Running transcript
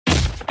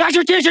got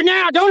your attention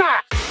now, don't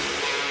I?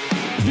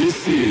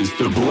 This is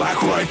the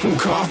Black Rifle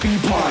Coffee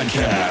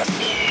Podcast.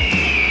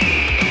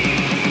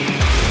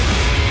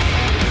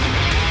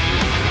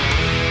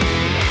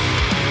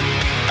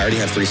 I already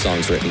have 3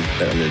 songs written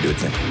that I'm going to do with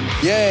Tim.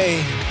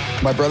 Yay!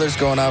 My brother's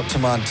going out to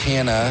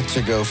Montana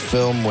to go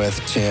film with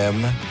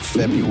Tim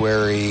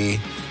February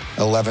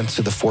 11th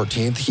to the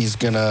 14th. He's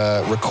going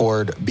to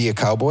record Be a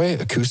Cowboy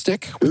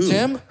acoustic with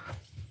Tim.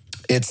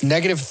 It's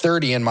negative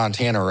 30 in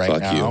Montana right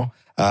now.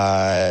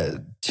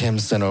 Tim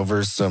sent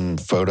over some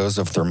photos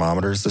of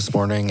thermometers this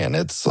morning, and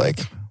it's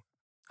like,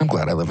 I'm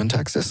glad I live in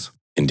Texas.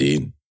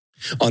 Indeed.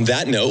 On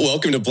that note,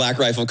 welcome to Black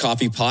Rifle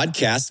Coffee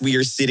Podcast. We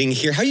are sitting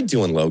here. How you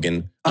doing,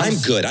 Logan? I'm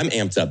good. I'm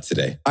amped up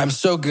today. I'm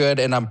so good,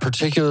 and I'm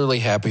particularly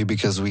happy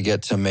because we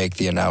get to make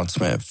the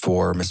announcement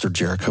for Mr.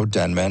 Jericho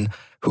Denman,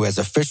 who has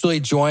officially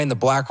joined the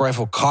Black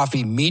Rifle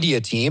Coffee media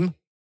team.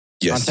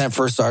 Yes. Content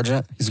First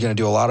Sergeant. He's going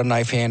to do a lot of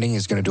knife handing.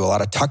 He's going to do a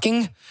lot of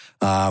tucking.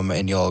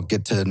 And you'll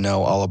get to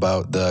know all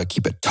about the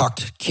Keep It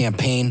Tucked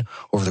campaign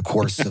over the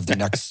course of the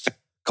next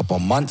couple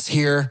of months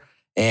here.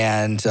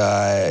 And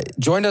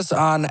joined us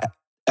on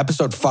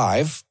episode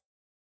 5.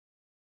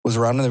 Was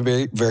around in the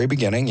very, very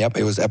beginning. Yep,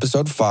 it was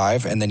episode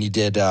 5. And then you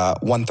did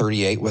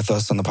 138 with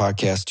us on the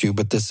podcast too.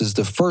 But this is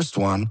the first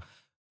one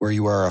where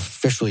you are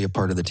officially a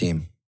part of the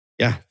team.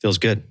 Yeah, feels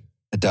good.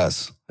 It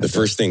does. The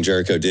first thing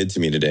Jericho did to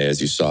me today,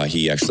 as you saw,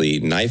 he actually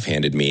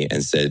knife-handed me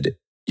and said,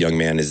 young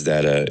man, is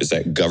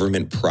that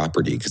government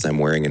property? Because I'm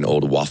wearing an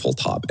old waffle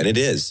top. And it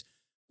is.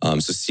 So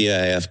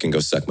CIF can go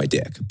suck my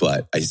dick.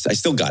 But I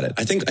still got it.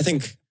 I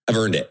think I've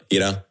earned it, you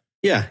know?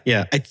 Yeah.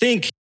 I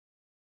think,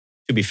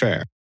 to be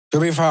fair,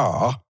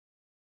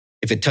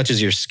 if it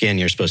touches your skin,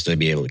 you're supposed to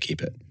be able to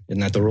keep it. Isn't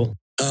that the rule?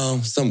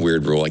 Oh, some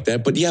weird rule like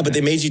that. But yeah, but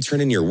they made you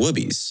turn in your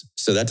whoobies.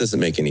 So that doesn't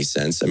make any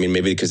sense. I mean,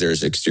 maybe because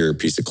there's an exterior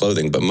piece of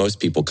clothing, but most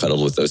people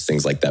cuddled with those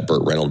things like that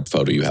Burt Reynolds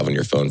photo you have on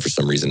your phone for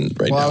some reason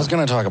now. Well, I was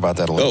going to talk about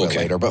that a little bit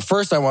later. But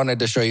first, I wanted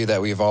to show you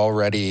that we've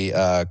already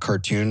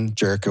cartooned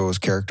Jericho's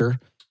character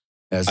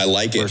as I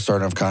like first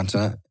start of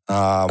content.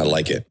 I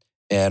like it.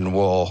 And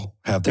we'll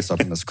have this up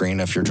on the screen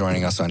if you're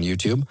joining us on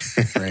YouTube.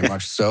 Very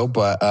much so.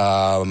 But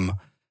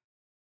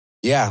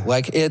yeah,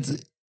 like it's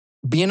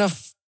being a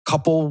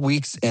couple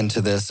weeks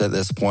into this at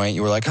this point,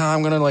 you were like,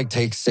 I'm going to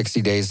take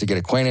 60 days to get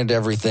acquainted to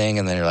everything.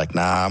 And then you're like,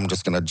 nah, I'm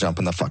just going to jump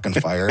in the fucking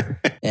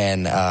fire.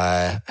 And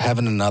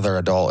having another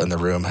adult in the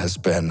room has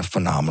been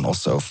phenomenal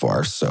so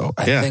far. So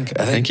I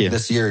think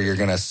this year you're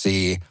going to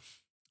see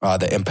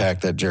the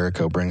impact that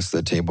Jericho brings to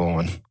the table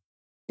when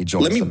he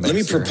joins the mix. Let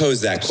me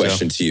propose that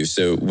question to you.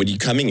 So when you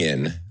coming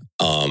in,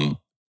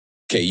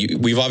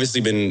 we've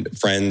obviously been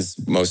friends,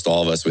 most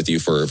all of us, with you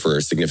for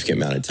a significant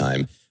amount of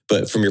time.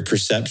 But from your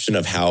perception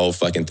of how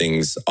fucking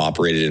things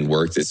operated and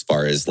worked as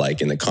far as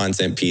in the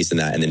content piece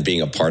and that, and then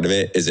being a part of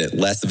it, is it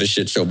less of a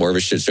shit show, more of a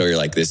shit show? You're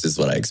like, this is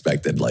what I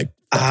expected. It's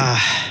a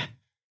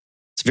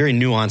very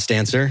nuanced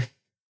answer.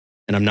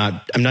 And I'm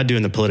not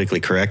doing the politically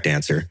correct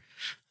answer.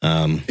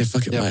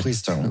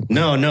 Please don't.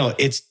 No,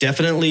 it's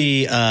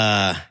definitely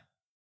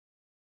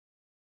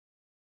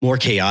more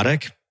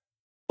chaotic,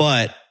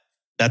 but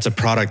that's a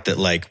product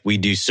that we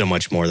do so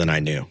much more than I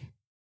knew.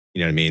 You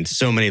know what I mean?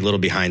 So many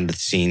little behind the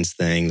scenes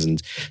things and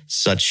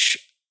such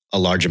a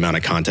large amount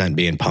of content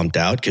being pumped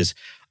out because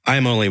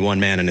I'm only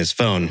one man in his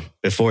phone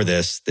before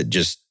this that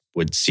just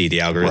would see the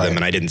algorithm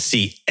and I didn't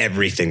see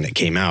everything that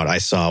came out. I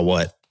saw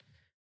what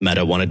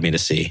Meta wanted me to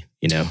see,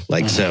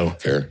 so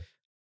fair.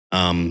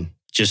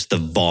 Just the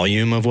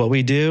volume of what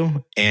we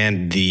do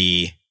and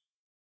the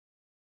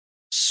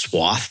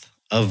swath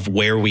of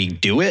where we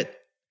do it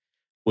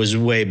was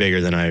way bigger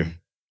than I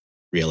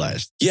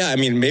realized. Yeah, I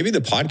mean, maybe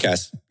the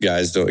podcast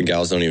guys and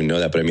gals don't even know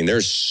that, but I mean,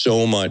 there's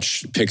so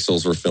much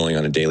pixels we're filling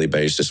on a daily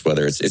basis,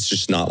 whether it's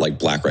just not like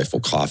Black Rifle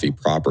Coffee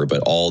proper,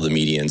 but all the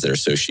medians that are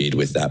associated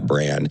with that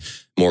brand.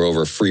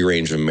 Moreover, Free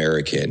Range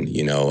American,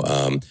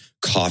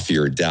 Coffee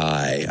or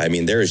Die. I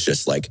mean, there is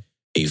just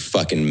a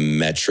fucking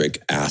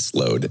metric ass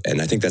load.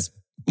 And I think that's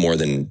more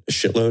than a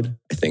shitload.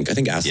 I think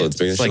ass load's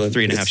bigger than a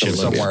shitload. 3.5 shitloads.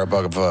 Somewhere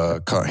above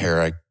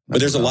here. But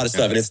there's a lot of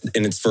stuff,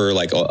 and it's for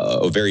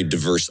a very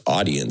diverse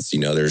audience.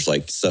 There's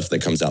stuff that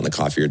comes out in the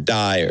Coffee or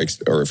Die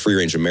or Free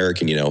Range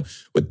American.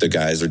 What the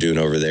guys are doing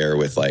over there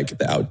with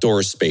the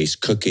outdoor space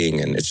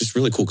cooking, and it's just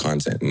really cool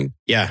content. And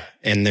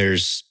and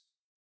there's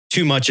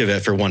too much of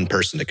it for one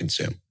person to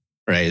consume.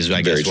 Right, is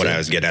I guess what I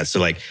was getting at.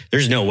 So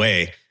there's no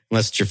way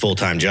unless it's your full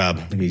time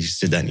job. You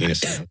just did that in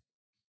unison.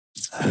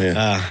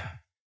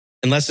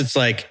 Unless it's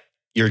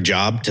your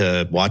job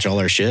to watch all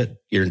our shit,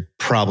 you're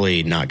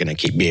probably not going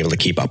to be able to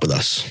keep up with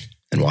us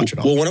and watch it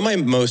all. Well, one of my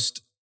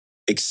most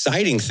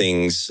exciting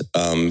things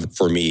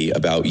for me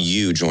about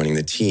you joining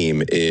the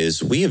team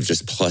is we have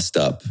just plussed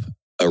up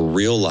a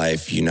real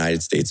life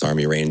United States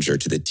Army Ranger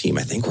to the team.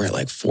 I think we're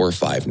at 4 or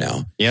 5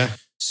 now. Yeah.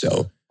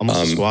 So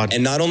almost a squad.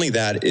 And not only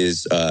that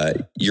is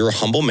you're a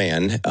humble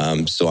man.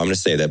 So I'm going to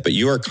say that, but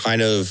you are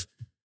kind of,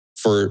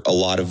 for a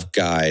lot of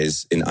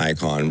guys in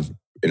Icon,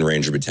 in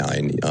Ranger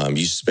Battalion,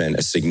 you spent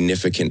a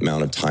significant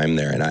amount of time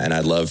there. And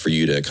I'd love for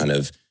you to kind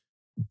of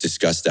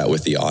discuss that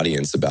with the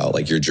audience about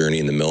like your journey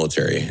in the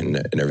military and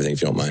everything,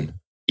 if you don't mind.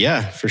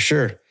 Yeah, for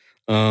sure.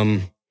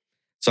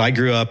 So I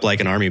grew up like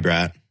an Army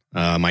brat.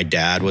 My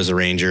dad was a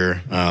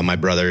Ranger. My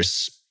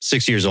brother's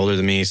 6 years older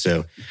than me.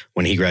 So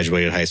when he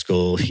graduated high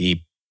school,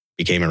 he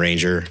became a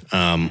Ranger.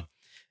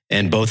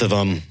 And both of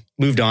them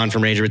moved on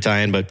from Ranger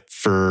Battalion. But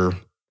for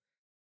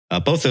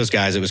both those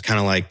guys, it was kind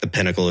of like the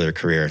pinnacle of their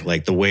career.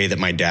 Like the way that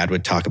my dad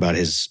would talk about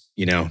his,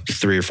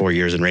 3 or 4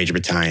 years in Ranger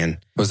Battalion.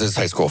 Was this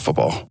high school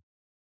football?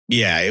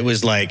 Yeah, it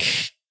was like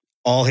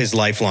all his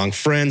lifelong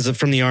friends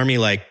from the Army,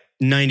 like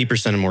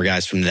 90% or more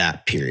guys from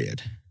that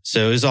period.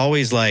 So it was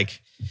always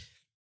like,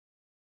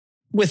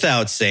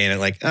 without saying it,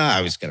 like,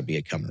 I was going to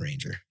become a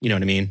Ranger. You know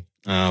what I mean?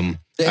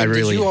 Did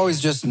you always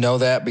just know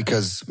that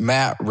because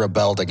Matt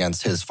rebelled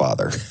against his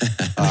father?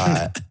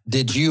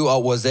 Did you?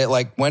 Was it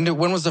like when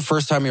was the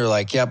first time you were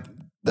like, "Yep,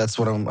 that's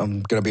what I'm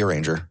going to be a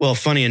Ranger"? Well,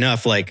 funny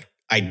enough, like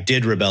I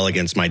did rebel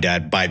against my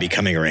dad by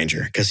becoming a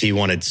Ranger because he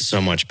wanted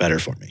so much better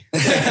for me.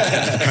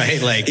 Right?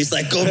 Like he's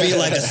like, go be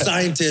like a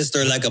scientist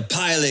or like a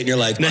pilot. And you're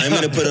like, I'm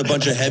going to put a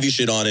bunch of heavy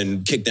shit on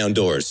and kick down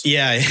doors.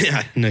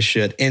 Yeah, no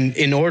shit. And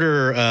in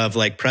order of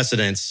like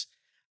precedence,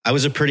 I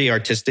was a pretty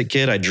artistic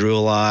kid. I drew a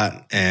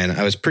lot and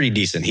I was pretty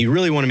decent. He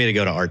really wanted me to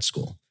go to art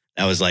school.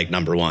 That was like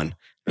number one.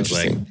 I was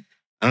like,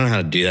 I don't know how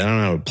to do that. I don't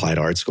know how to apply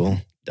to art school.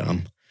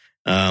 Dumb.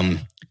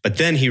 But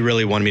then he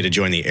really wanted me to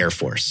join the Air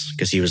Force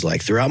because he was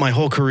like, throughout my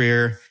whole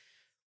career,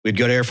 we'd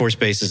go to Air Force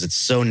bases. It's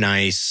so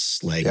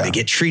nice. Like they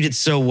get treated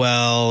so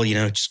well,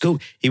 just go.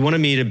 He wanted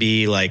me to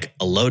be like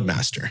a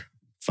loadmaster.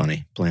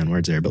 Funny play on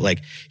words there. But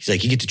like, he's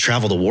like, you get to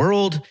travel the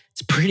world.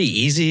 It's pretty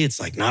easy. It's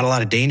like not a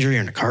lot of danger.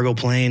 You're in a cargo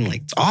plane.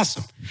 Like it's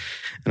awesome.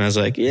 And I was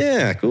like,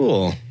 yeah,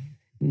 cool.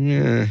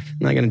 Yeah, I'm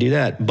not going to do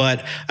that.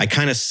 But I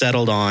kind of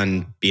settled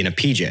on being a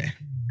PJ.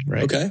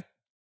 Right. Okay.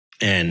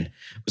 And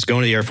was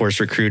going to the Air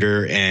Force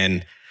recruiter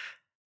and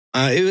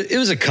it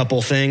was a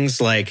couple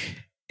things. Like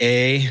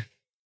the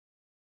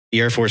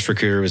Air Force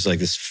recruiter was like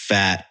this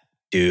fat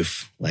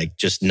doof, like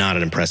just not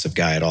an impressive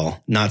guy at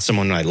all. Not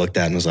someone I looked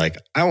at and was like,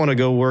 I want to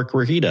go work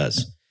where he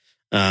does.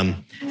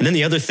 And then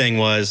the other thing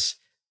was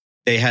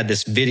they had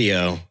this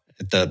video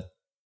at the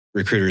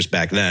recruiters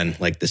back then,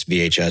 like this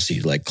VHS,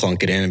 you like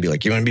clunk it in and be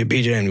like, you want to be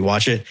a PJ and you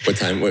watch it. What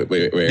time? Wait.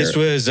 This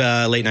was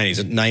late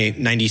 90s,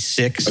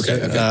 96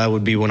 Okay.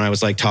 Would be when I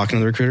was like talking to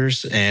the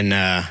recruiters and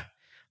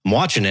I'm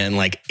watching it and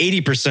like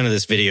 80% of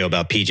this video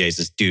about PJs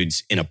is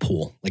dudes in a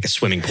pool, like a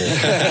swimming pool.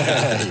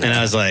 And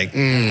I was like,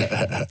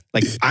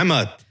 like I'm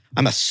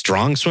a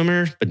strong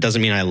swimmer, but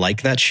doesn't mean I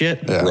like that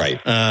shit. Yeah. Right.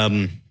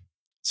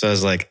 So I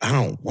was like, I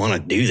don't want to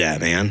do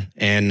that, man.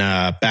 And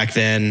back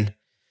then,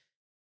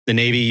 the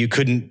Navy, you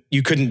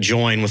couldn't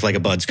join with like a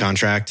BUD/S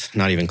contract,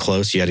 not even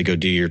close. You had to go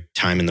do your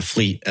time in the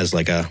fleet as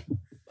like a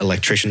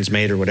electrician's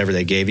mate or whatever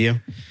they gave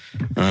you.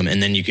 And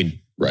then you could,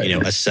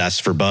 assess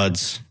for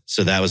BUD/S.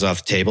 So that was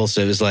off the table.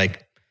 So it was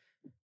like,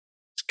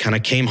 kind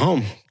of came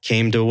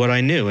to what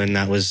I knew. And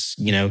that was,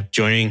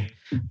 joining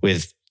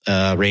with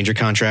a Ranger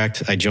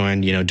contract. I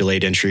joined,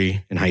 delayed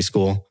entry in high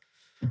school.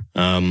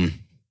 And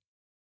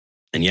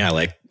yeah,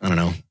 like, I don't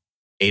know,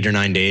 8 or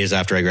 9 days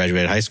after I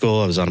graduated high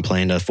school, I was on a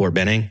plane to Fort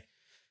Benning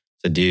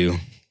to do,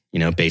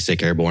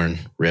 basic airborne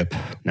RIP,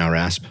 now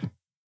RASP.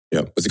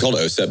 Yeah. Was it called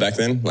OSET back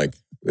then?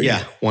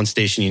 Yeah. One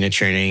station unit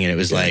training. And it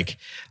was like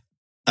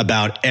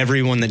about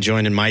everyone that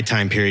joined in my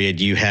time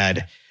period, you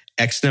had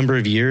X number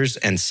of years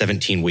and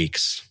 17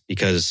 weeks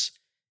because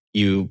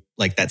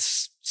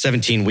that's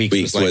 17 weeks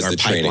was like our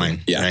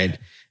pipeline. Yeah. Right.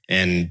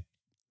 And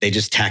they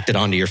just tacked it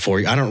onto your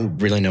 4 year. I don't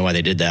really know why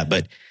they did that,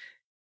 but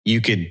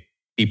you could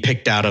be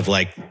picked out of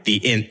like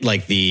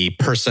the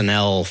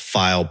personnel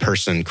file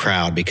person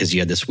crowd because you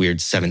had this weird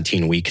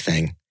 17-week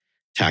thing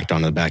tacked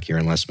onto the back of your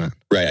enlistment.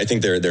 Right. I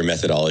think their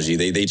methodology,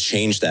 they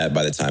changed that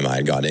by the time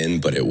I got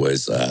in, but it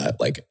was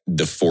like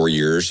the 4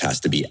 years has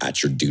to be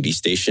at your duty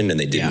station and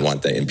they didn't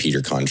want that impede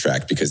your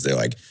contract because they're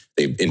like,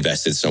 they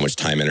invested so much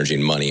time, energy,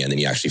 and money and then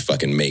you actually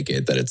fucking make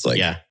it that it's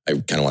like, I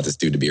kind of want this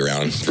dude to be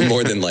around for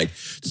more than like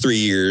 3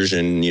 years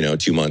and,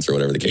 2 months or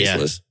whatever the case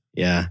was.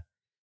 Yeah.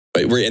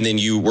 But where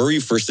were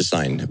you first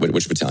assigned?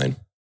 Which battalion?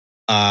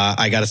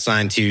 I got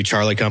assigned to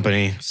Charlie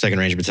Company, 2nd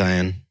Ranger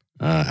Battalion,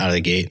 out of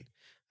the gate.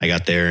 I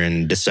got there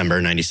in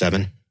December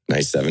 97.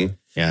 97.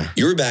 Yeah.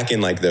 You were back in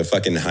like the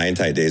fucking high and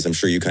tight days. I'm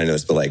sure you kind of know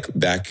this, but like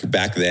back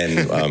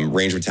then,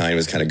 Ranger Battalion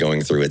was kind of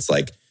going through its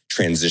like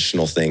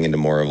transitional thing into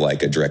more of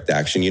like a direct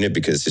action unit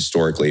because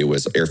historically it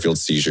was airfield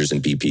seizures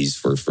and BPs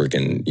for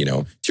freaking,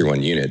 tier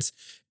 1 units.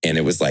 And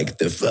it was like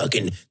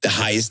the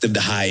highest of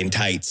the high and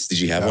tights. Did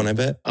you have one, I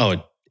bet?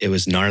 Oh, it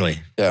was gnarly.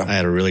 Yeah. I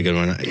had a really good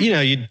one.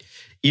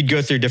 You'd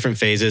go through different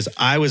phases.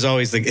 I was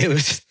always like,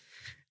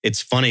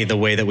 it's funny the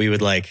way that we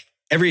would like,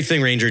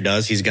 everything Ranger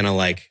does, he's going to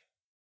like,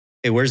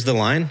 hey, where's the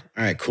line?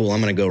 All right, cool.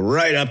 I'm going to go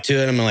right up to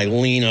it. I'm going to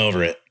like lean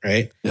over it,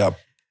 right? Yep.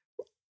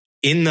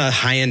 In the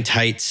high and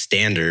tight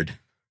standard,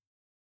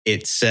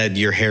 it said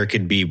your hair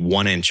could be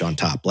 1 inch on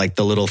top, like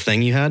the little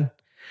thing you had.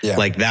 Yeah.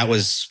 Like that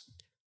was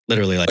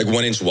literally like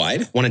 1 inch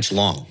wide? 1 inch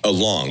long. Oh,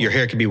 long. Your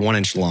hair could be 1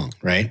 inch long,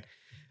 right?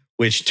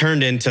 Which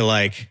turned into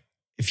like,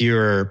 if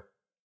you're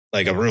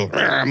like a real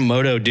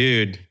moto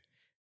dude,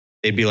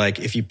 they'd be like,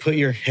 if you put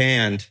your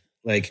hand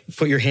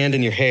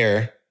in your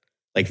hair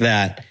like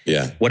that,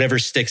 whatever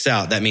sticks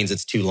out, that means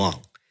it's too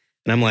long.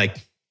 And I'm like,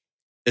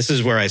 this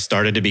is where I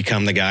started to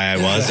become the guy I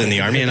was in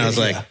the Army. And I was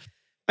like,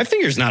 my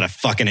finger's not a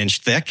fucking inch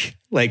thick.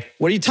 Like,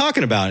 what are you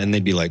talking about? And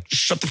they'd be like,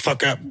 shut the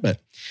fuck up.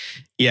 But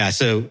yeah,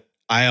 so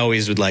I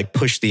always would like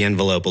push the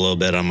envelope a little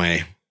bit on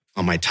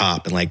my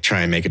top and like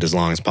try and make it as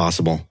long as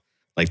possible.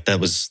 Like that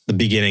was the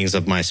beginnings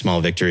of my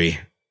small victory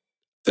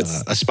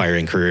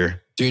aspiring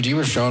career. Dude, you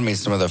were showing me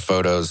some of the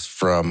photos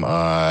from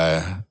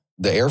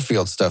the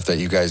airfield stuff that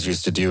you guys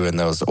used to do in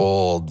those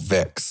old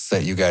Vics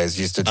that you guys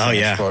used to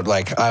transport.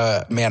 Like,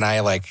 I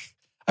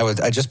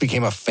just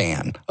became a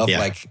fan of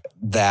like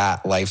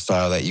that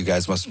lifestyle that you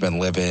guys must have been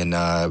living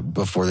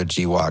before the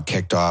GWOC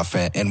kicked off,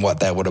 and what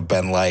that would have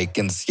been like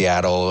in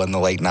Seattle in the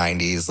late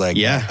 90s. Like,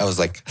 I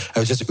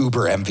was just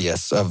uber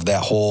envious of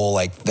that whole,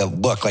 like the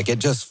look. Like it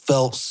just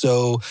felt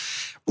so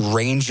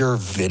Ranger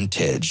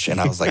vintage. And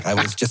I was like, I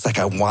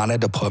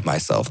wanted to put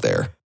myself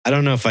there. I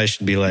don't know if I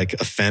should be like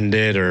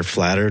offended or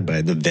flattered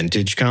by the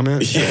vintage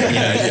comment.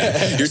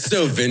 Yeah. You're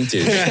so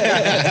vintage.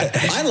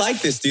 I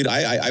like this, dude.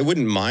 I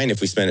wouldn't mind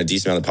if we spent a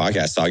decent amount of the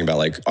podcast talking about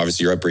like,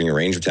 obviously your upbringing in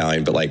Ranger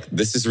Battalion, but like,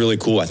 this is really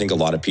cool. I think a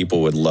lot of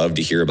people would love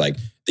to hear like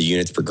the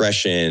unit's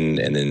progression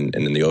and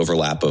then the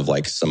overlap of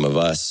like some of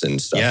us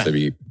and stuff. That'd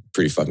be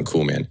pretty fucking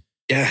cool, man.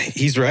 Yeah,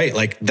 he's right.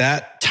 Like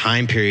that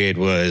time period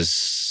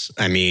was,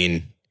 I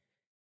mean,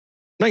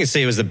 I'm not going to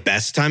say it was the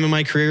best time of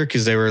my career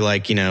because there were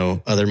like, you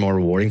know, other more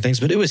rewarding things,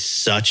 but it was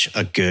such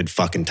a good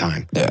fucking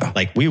time. Yeah.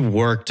 Like we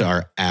worked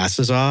our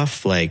asses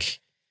off, like,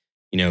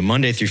 you know,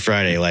 Monday through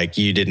Friday, like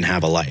you didn't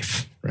have a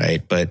life,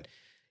 right? But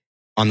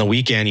on the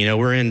weekend, you know,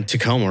 we're in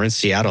Tacoma, we're in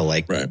Seattle,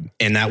 like,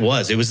 and it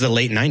was the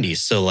late 90s.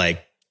 So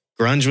like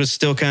grunge was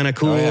still kind of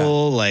cool.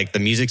 Oh, yeah. Like the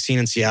music scene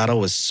in Seattle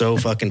was so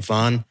fucking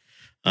fun.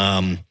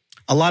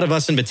 A lot of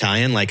us in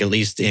battalion, like at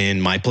least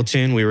in my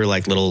platoon, we were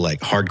like little like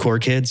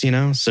hardcore kids, you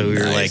know? So we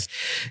were like,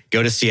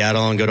 go to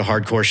Seattle and go to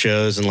hardcore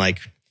shows and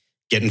like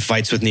get in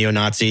fights with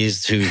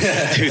neo-Nazis who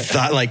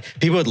thought like,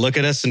 people would look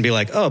at us and be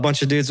like, oh, a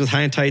bunch of dudes with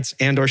high tights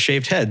and or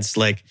shaved heads.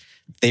 Like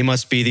they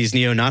must be these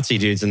neo-Nazi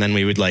dudes. And then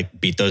we would like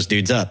beat those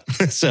dudes up.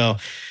 So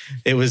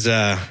it was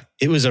a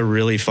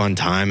really fun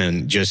time.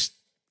 And just,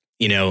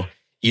 you know,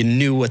 you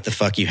knew what the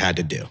fuck you had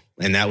to do.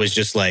 And that was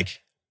just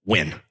like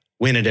win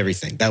at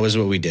everything. That was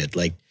what we did.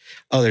 Like,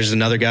 oh, there's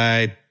another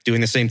guy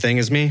doing the same thing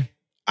as me.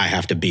 I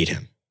have to beat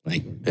him.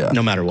 Like,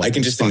 no matter what. I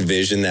can just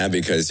envision that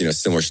because, you know,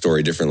 similar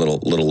story, different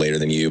little later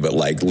than you, but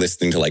like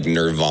listening to like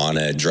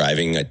Nirvana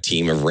driving a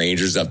team of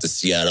Rangers up to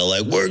Seattle,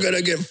 like, we're going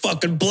to get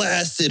fucking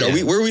blasted.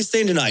 Where are we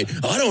staying tonight?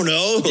 I don't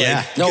know.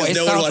 Like, no, it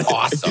sounds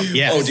awesome.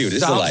 Yeah. Oh, dude,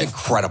 it's alive.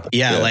 Incredible.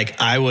 Yeah,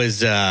 like I was,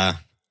 there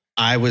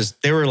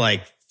were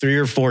like 3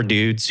 or 4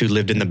 dudes who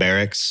lived in the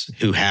barracks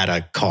who had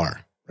a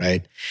car,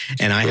 right?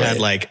 And I had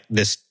like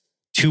this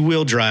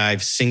 2-wheel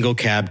drive, single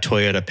cab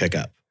Toyota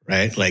pickup,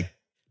 right? Like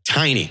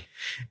tiny.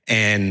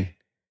 And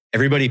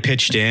everybody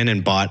pitched in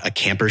and bought a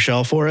camper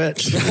shell for it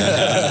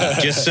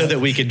just so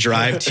that we could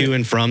drive to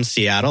and from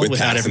Seattle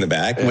without in the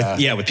back.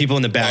 With people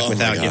in the back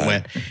without getting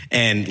wet.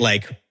 And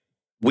like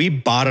we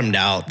bottomed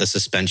out the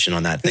suspension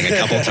on that thing a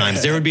couple of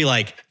times. There would be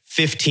like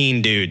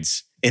 15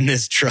 dudes in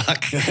this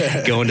truck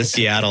going to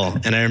Seattle.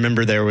 And I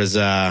remember there was,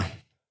 can't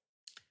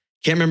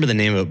remember the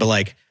name of it, but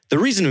like, the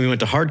reason we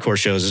went to hardcore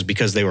shows is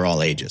because they were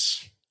all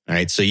ages. All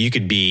right. So you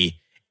could be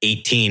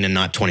 18 and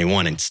not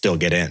 21 and still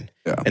get in.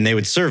 Yeah. And they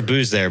would serve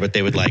booze there, but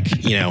they would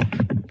like, you know,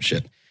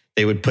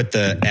 they would put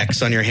the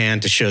X on your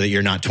hand to show that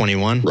you're not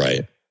 21.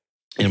 Right.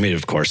 And we'd,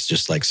 of course,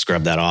 just like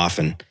scrub that off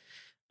and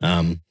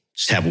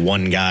just have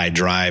one guy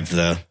drive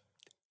the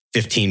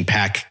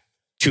 15-pack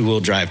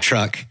 2-wheel drive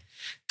truck.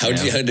 How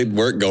did it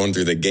work going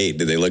through the gate?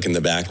 Did they look in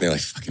the back and they're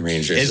like, fucking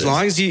Rangers? As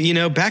long as you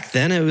know, back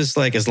then it was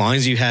like, as long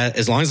as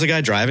the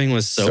guy driving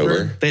was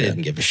sober. They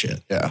didn't give a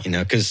shit. Yeah. You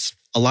know, because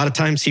a lot of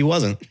times he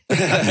wasn't.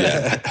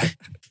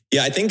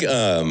 Yeah, I think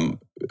some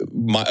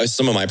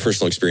of my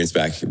personal experience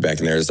back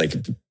in there is like,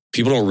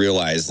 people don't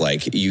realize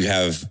like you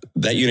have,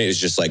 that unit is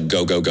just like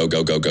go, go, go,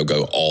 go, go, go,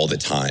 go all the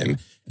time.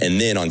 And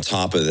then on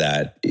top of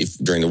that, if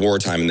during the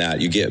wartime and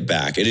that you get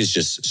back, it is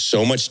just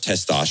so much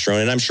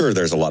testosterone. And I'm sure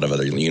there's a lot of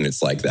other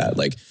units like that,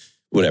 like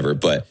whatever,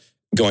 but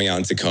going out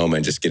in Tacoma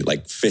and just get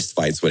like fist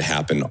fights would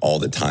happen all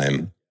the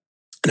time.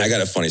 And I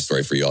got a funny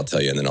story for you, I'll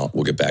tell you, and then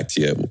we'll get back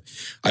to you.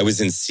 I was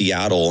in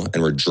Seattle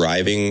and we're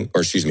driving,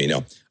 or excuse me, no.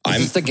 Is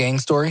this the gang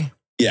story?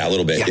 Yeah, a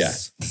little bit,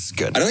 This is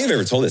good. I don't think I've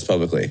ever told this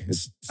publicly.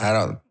 I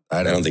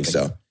don't think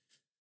so.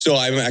 So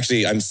I'm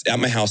at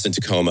my house in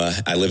Tacoma.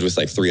 I lived with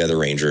like 3 other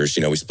Rangers.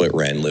 You know, we split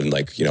rent, lived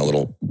like, you know, a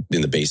little in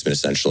the basement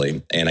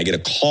essentially. And I get a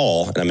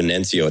call, and I'm an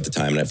NCO at the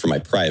time, and for my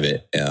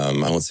private, I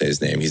won't say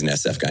his name. He's an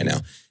SF guy now.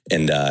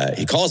 And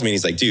he calls me and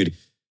he's like, dude,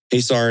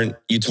 hey, Sergeant,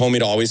 you told me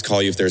to always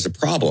call you if there's a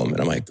problem.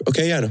 And I'm like,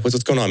 okay, yeah,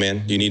 what's going on,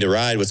 man? You need a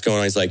ride? What's going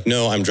on? He's like,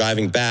 no, I'm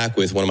driving back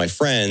with one of my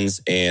friends,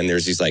 and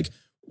there's these like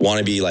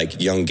wannabe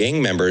like young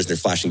gang members. They're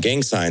flashing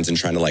gang signs and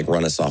trying to like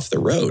run us off the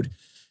road.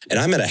 And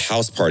I'm at a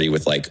house party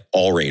with like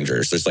all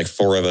Rangers. There's like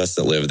 4 of us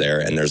that live there,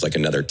 and there's like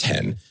another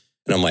 10.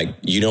 And I'm like,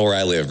 you know where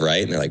I live,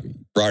 right? And they're like,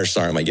 Raj,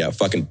 sorry. I'm like, yeah,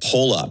 fucking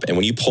pull up. And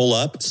when you pull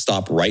up,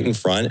 stop right in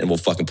front and we'll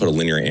fucking put a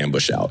linear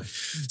ambush out.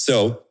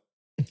 So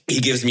he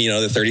gives me,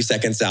 the 30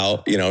 seconds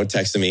out,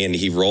 texting me, and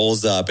he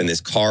rolls up and this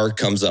car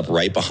comes up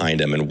right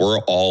behind him, and we're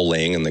all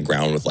laying on the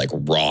ground with like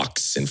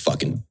rocks and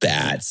fucking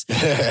bats.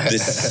 The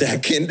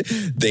second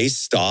they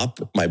stop,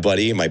 my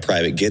buddy, my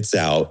private, gets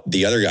out.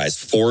 The other guys,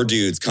 4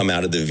 dudes, come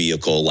out of the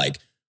vehicle like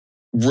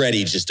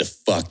ready just to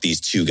fuck these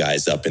 2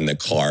 guys up in the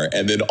car.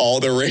 And then all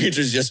the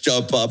Rangers just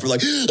jump up. We're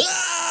like,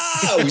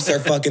 ah! We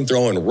start fucking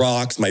throwing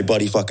rocks. My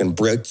buddy fucking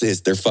bricked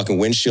their fucking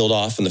windshield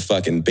off in the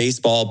fucking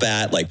baseball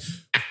bat. Like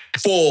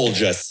full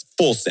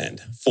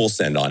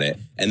send on it.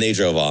 And they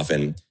drove off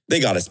and they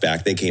got us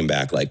back. They came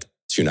back like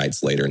 2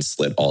 nights later and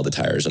slit all the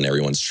tires on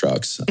everyone's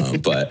trucks.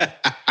 But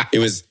it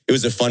was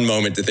a fun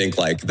moment to think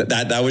like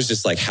that was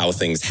just like how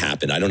things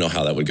happen. I don't know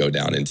how that would go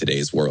down in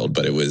today's world,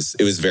 but it was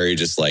very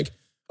just like,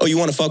 oh, you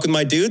want to fuck with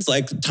my dudes?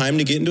 Like, time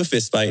to get into a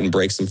fist fight and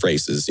break some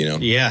faces,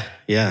 Yeah.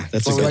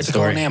 That's what a we good like to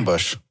call story. an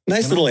ambush.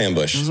 Nice little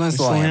ambush. It was a nice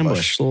little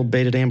ambush. Little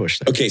baited ambush.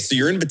 There. Okay, so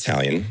you're in a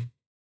battalion.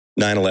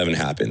 9/11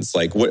 happens.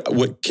 Like,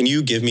 what can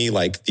you give me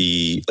like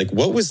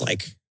what was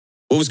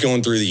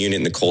going through the unit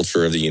and the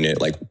culture of the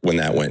unit like when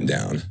that went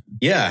down?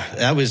 Yeah,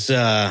 that was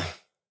it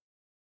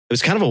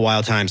was kind of a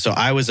wild time. So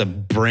I was I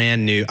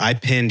pinned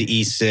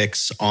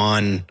E6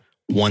 on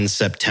 1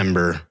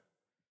 September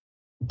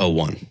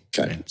 01.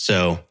 Okay.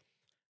 So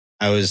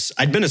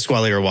I'd been a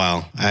squad leader a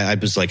while. I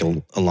was like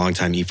a long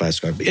time E5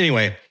 squad. But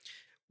anyway,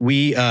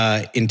 we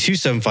in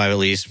 275 at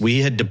least,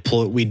 we had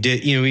deployed. We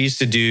did, we used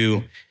to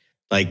do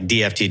like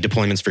DFT,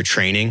 deployments for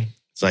training.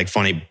 It's like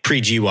funny,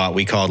 pre-GWAT,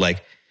 we called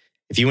like,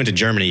 if you went to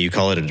Germany, you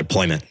call it a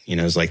deployment.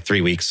 It was like 3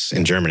 weeks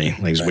in Germany.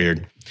 Like, it's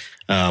weird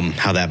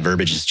how that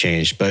verbiage has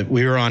changed. But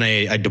we were on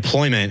a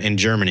deployment in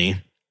Germany.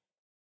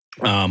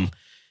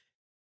 CCO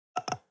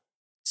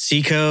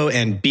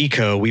and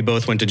BCO, we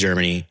both went to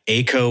Germany.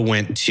 ACO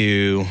went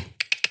to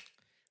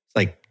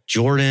like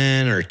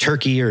Jordan or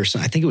Turkey or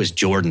something. I think it was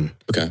Jordan.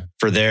 Okay.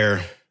 For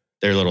their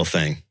little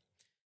thing.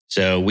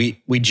 So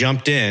we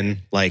jumped in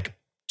like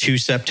 2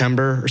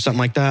 September or something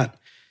like that.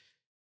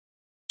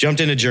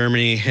 Jumped into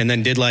Germany and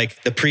then did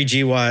like the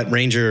pre-GWAT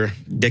Ranger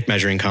dick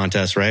measuring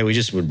contest, right? We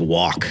just would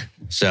walk.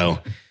 So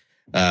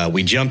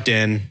we jumped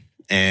in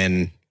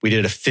and we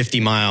did a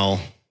 50-mile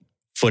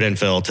foot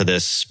infill to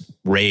this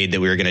raid that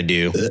we were going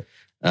to do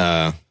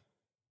at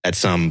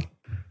some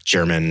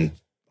German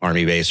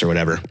army base or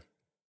whatever.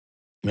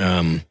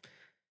 That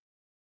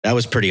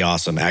was pretty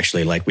awesome,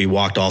 actually. Like, we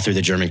walked all through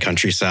the German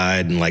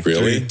countryside and like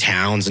through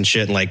towns and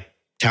shit. And like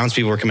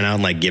townspeople were coming out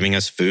and like giving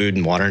us food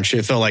and water and shit.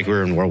 It felt like we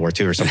were in World War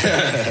II or something.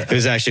 It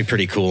was actually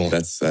pretty cool.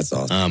 That's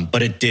awesome.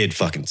 But it did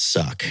fucking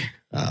suck.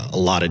 A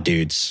lot of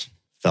dudes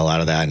fell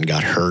out of that and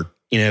got hurt.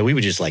 We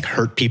would just like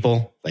hurt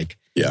people. Like,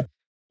 yeah.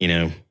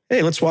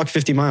 Hey, let's walk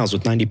 50 miles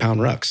with 90-pound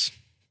rucks.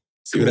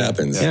 See what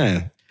happens.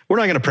 Yeah. We're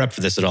not going to prep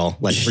for this at all.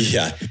 Like, we're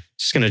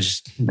just going to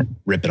just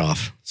rip it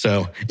off.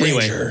 So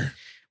anyway, Ranger.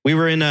 we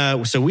were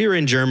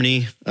in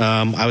Germany.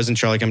 I was in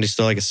Charlie Company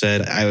still, like I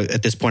said.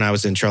 At this point, I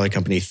was in Charlie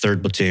Company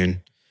 3rd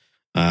Platoon.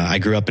 I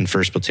grew up in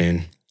 1st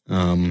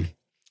Platoon.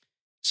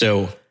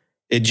 So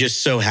it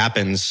just so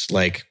happens,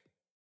 like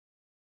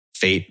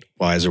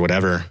fate-wise or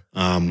whatever,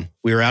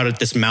 we were out at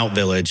this Mount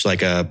Village,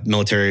 like a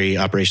military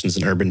operations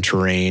and urban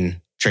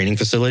terrain training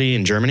facility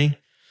in Germany.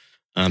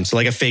 So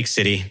like a fake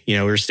city, we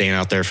were staying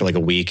out there for like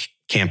a week,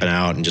 camping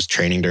out and just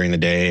training during the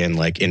day and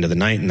like into the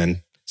night and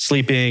then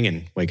sleeping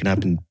and waking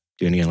up and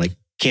doing, like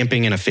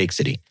camping in a fake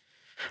city.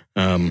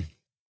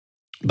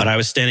 But I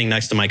was standing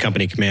next to my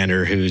company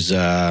commander, whose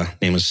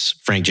name was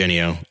Frank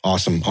Genio.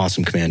 Awesome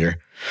commander.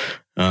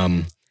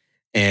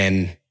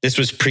 And this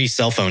was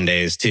pre-cell phone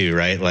days too,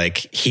 right? Like,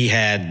 he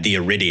had the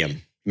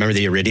Iridium. Remember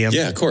the Iridium?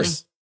 Yeah, of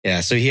course. Yeah.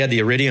 So he had the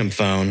Iridium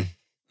phone.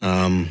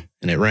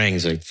 And it rang.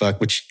 It's like, fuck,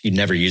 which you'd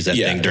never use that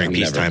thing during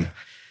peacetime.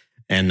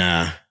 And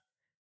I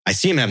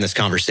see him having this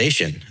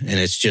conversation, and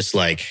it's just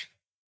like,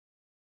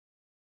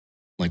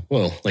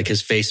 whoa, like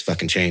his face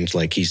fucking changed.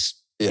 Like, he's,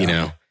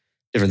 different.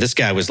 This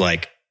guy was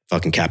like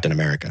fucking Captain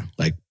America,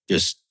 like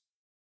just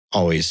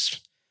always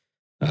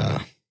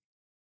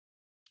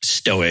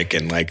stoic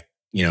and like,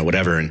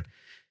 whatever. And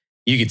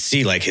you could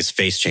see like his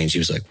face change. He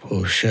was like,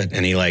 oh shit.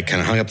 And he like kind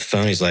of hung up the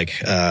phone. He's like,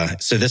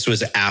 so this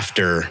was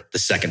after the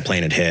second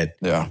plane had hit.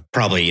 Yeah.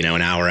 Probably,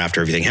 an hour after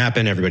everything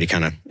happened, everybody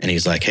and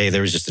he's like, hey,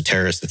 there was just a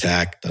terrorist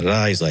attack.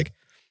 He's like,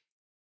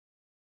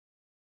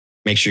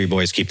 make sure your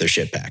boys keep their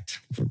shit packed,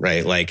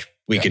 right? Like,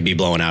 we could be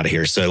blowing out of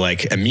here. So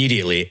like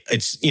immediately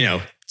it's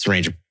a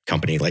Ranger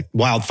company, like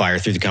wildfire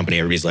through the company.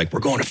 Everybody's like,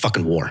 we're going to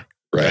fucking war.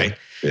 Right.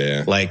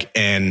 Yeah. Like,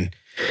 and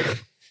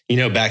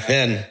back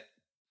then,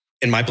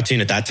 in my platoon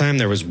at that time,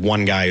 there was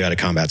one guy who had a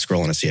combat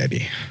scroll and a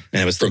CIB.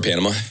 And it was from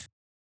Panama.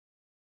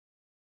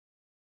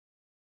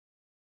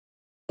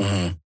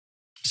 Mm-hmm.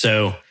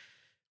 So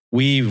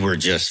we were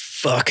just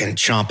fucking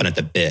chomping at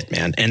the bit,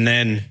 man. And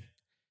then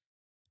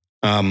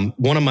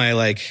one of my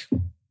like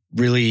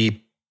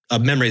really a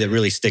memory that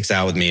really sticks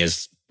out with me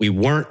is we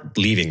weren't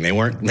leaving.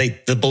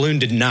 The balloon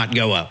did not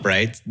go up,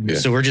 right? Yeah.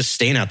 So we're just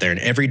staying out there. And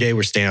every day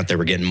we're staying out there,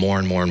 we're getting more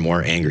and more and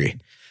more angry.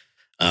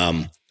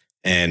 And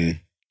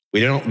we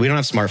don't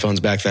have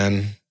smartphones back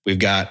then. We've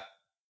got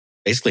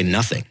basically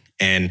nothing.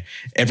 And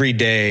every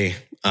day,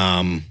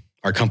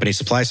 our company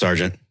supply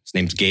sergeant, his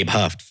name's Gabe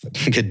Huff,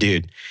 good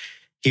dude.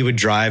 He would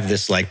drive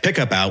this like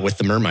pickup out with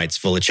the Mermites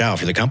full of chow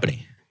for the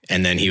company.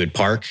 And then he would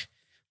park,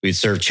 we'd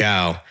serve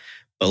chow.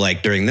 But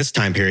like during this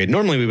time period,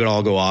 normally we would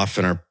all go off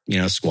in our,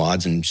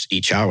 squads and just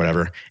eat chow or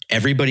whatever.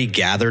 Everybody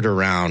gathered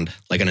around,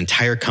 like an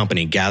entire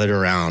company gathered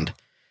around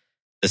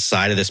the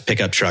side of this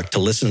pickup truck to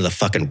listen to the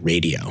fucking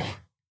radio.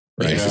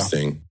 Right.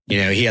 Interesting.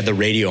 He had the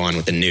radio on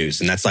with the news,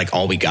 and that's like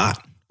all we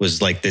got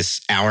was like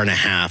this hour and a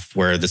half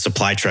where the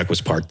supply truck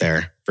was parked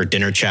there for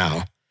dinner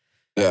chow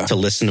to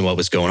listen to what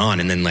was going on.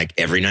 And then like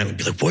every night we'd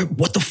be like,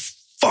 what the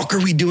fuck are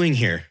we doing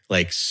here?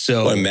 Like,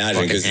 so well,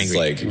 imagine, because it's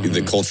like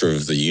the culture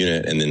of the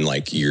unit, and then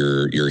like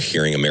you're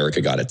hearing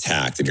America got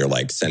attacked, and you're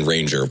like, send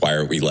Ranger. Why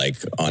are we like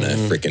on a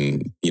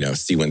freaking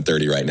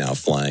C-130 right now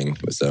flying?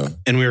 So,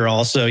 and we were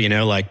also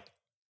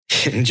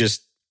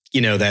just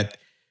that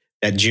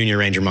junior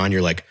Ranger mind.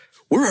 You're like,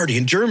 we're already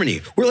in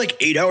Germany. We're like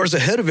 8 hours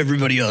ahead of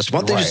everybody else. Why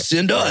don't they just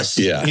send us?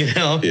 Yeah,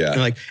 Yeah. They're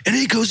like, and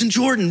it goes in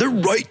Jordan. They're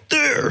right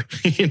there.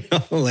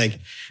 Like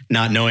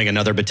not knowing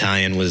another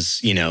battalion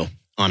was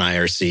on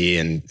IRC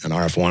and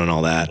RF1 and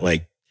all that.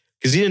 Like,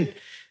 because you didn't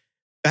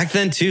back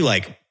then too.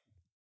 Like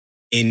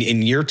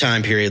in your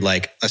time period,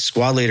 like a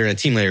squad leader and a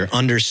team leader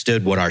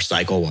understood what our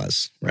cycle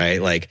was,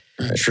 right? Like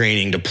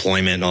training,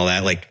 deployment, and all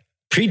that. Like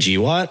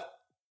pre-GWAT,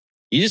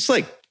 you just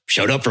like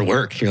showed up for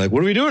work. You're like,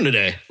 what are we doing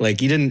today?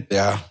 Like you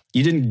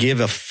didn't give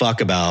a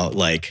fuck about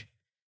like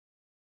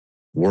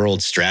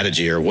world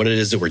strategy or what it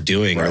is that we're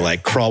doing or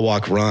like crawl,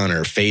 walk, run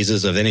or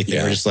phases of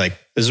anything. We're just like,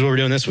 this is what we're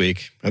doing this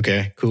week.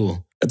 Okay,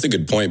 cool. That's a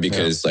good point,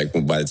 because like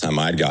by the time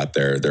I got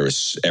there,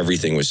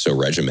 everything was so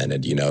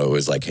regimented. It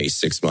was like, hey,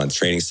 6 month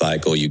training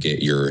cycle. You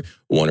get your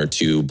 1 or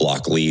 2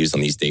 block leaves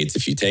on these dates.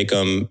 If you take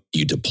them,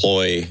 you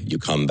deploy, you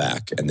come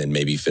back, and then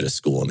maybe fit a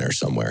school in there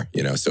somewhere.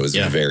 So it was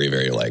very,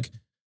 very like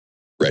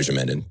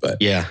regimented.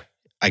 But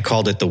I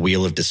called it the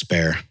Wheel of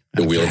Despair.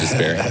 The Wheel of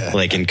Despair,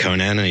 like in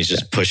Conan, and he's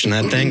just pushing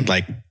that thing.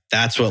 Like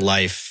that's what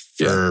life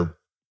for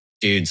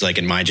dudes like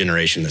in my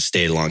generation that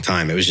stayed a long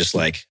time. It was just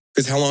like.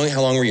 Because how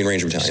long were you in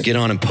Ranger Battalion? Just get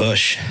on and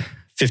push.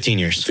 15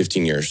 years.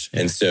 15 years.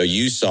 And so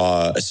you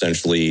saw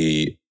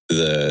essentially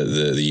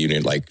the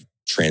unit like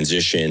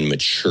transition,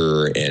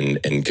 mature, and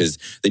because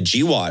the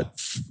GWAT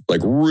like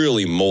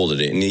really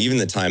molded it. And even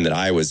the time that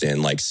I was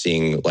in, like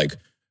seeing like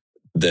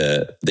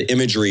the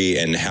imagery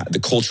and the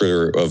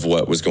culture of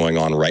what was going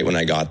on right when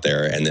I got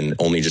there, and then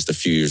only just a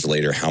few years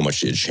later, how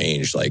much it had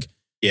changed. Like,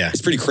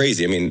 it's pretty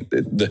crazy. I mean,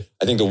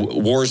 I think the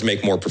wars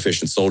make more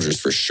proficient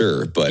soldiers for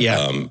sure, but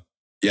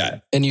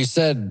And you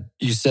said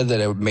that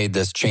it made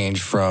this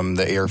change from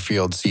the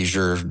airfield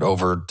seizure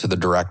over to the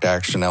direct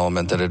action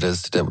element that it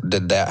is.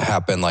 Did that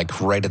happen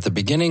like right at the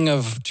beginning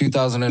of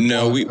 2001?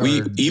 No,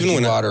 even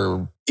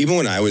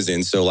when I was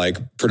in, so like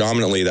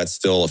predominantly that's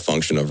still a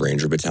function of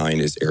Ranger Battalion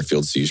is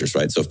airfield seizures,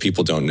 right? So if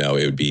people don't know,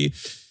 it would be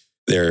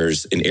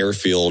there's an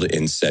airfield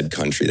in said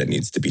country that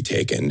needs to be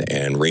taken,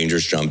 and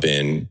Rangers jump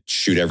in,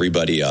 shoot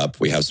everybody up.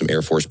 We have some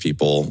Air Force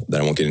people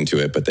that I won't get into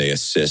it, but they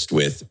assist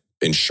with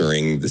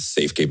ensuring the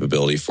safe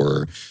capability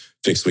for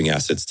fixed wing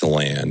assets to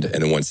land.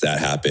 And then once that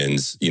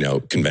happens,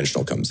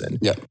 conventional comes in.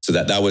 Yeah. So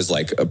that was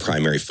like a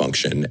primary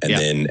function.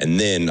 And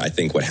then I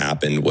think what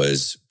happened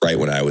was right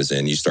when I was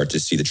in, you start to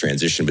see the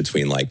transition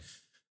between like,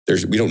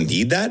 we don't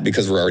need that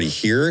because we're already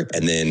here.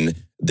 And then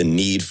the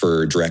need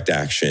for direct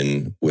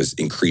action was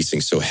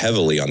increasing so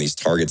heavily on these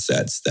target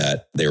sets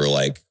that they were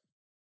like,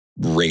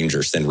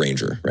 send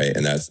Ranger, right?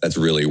 And that's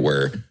really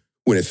where,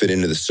 when it fit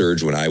into the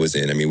surge when I was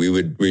in, I mean, we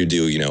would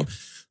do,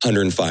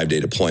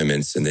 105-day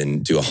deployments and then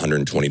do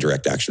 120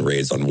 direct action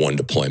raids on one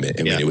deployment.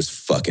 I mean, it was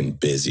fucking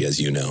busy, as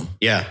you know.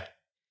 Yeah.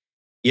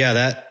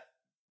 Yeah,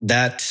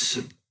 that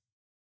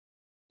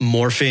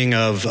morphing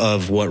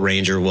of what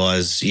Ranger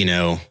was,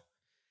 it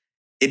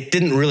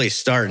didn't really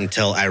start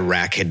until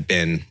Iraq had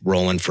been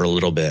rolling for a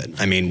little bit.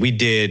 I mean,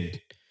 in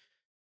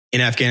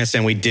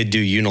Afghanistan, we did do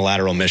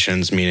unilateral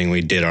missions, meaning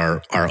we did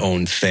our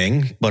own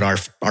thing. But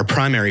our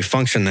primary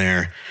function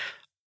there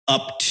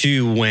up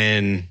to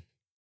when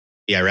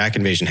the Iraq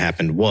invasion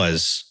happened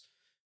was,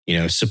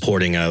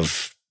 supporting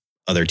of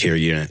other tier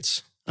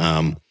units.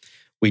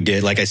 We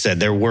did, like I said,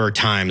 there were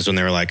times when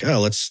they were like, oh,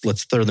 let's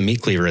throw the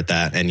meat cleaver at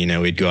that. And,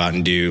 we'd go out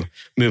and do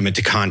movement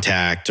to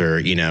contact or,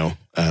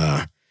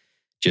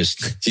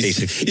 just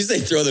basically. You say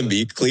throw the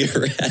meat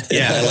cleaver at it.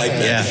 Yeah. I like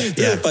that.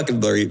 Yeah. Fucking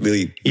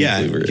meat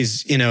cleaver.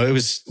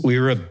 Because, we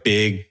were a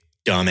big,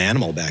 dumb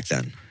animal back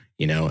then,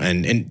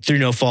 and through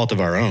no fault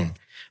of our own.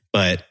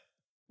 But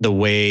the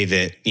way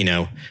that,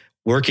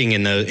 working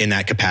in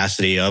that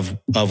capacity of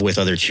with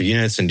other tier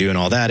units and doing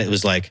all that, it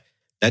was like,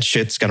 that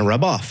shit's going to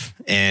rub off.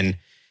 And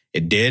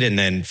it did. And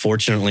then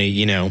fortunately,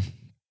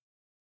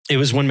 it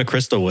was when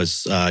McChrystal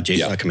was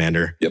JSOC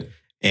commander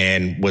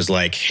and was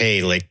like,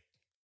 hey, like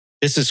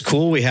this is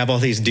cool. We have all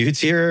these dudes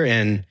here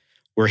and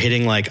we're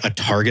hitting like a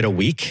target a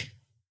week,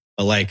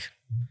 but like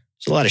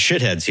there's a lot of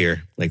shitheads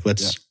here. Like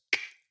let's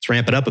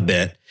ramp it up a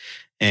bit.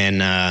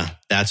 And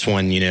that's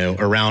when,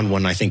 around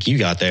when I think you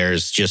got there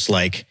is just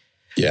like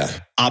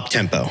op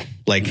tempo.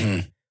 Like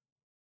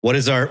what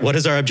is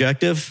our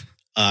objective?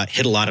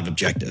 Hit a lot of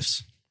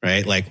objectives,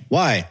 right? Like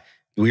why?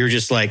 We were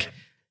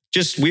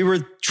we were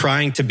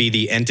trying to be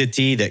the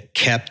entity that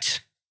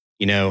kept,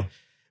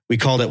 we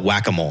called it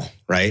whack-a-mole,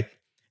 right?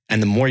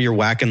 And the more you're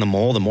whacking the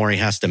mole, the more he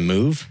has to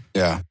move.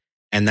 Yeah.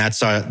 And that's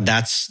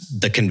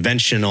the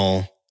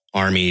conventional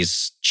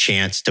army's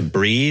chance to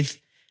breathe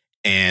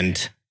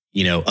and,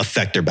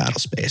 affect their battle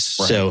space.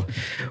 Right. So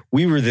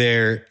we were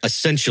there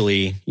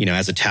essentially,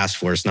 as a task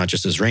force, not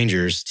just as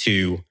Rangers,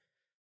 to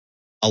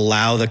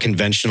allow the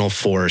conventional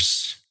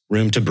force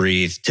room to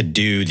breathe to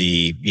do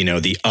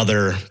the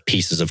other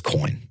pieces of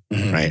coin,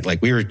 right?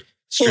 Like we were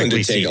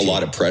strictly to take a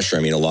lot of pressure.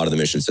 I mean, a lot of the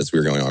mission sets we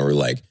were going on were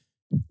like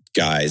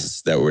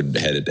guys that were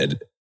had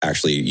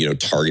actually,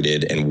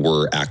 targeted and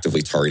were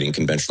actively targeting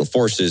conventional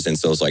forces. And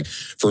so it's like,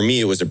 for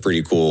me, it was a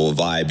pretty cool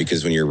vibe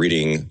because when you're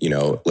reading,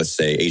 let's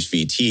say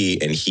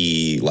HVT and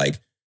he like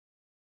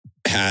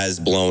has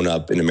blown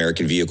up an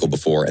American vehicle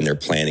before and they're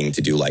planning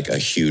to do like a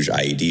huge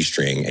IED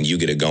string and you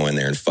get to go in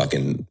there and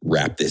fucking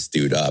wrap this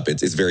dude up.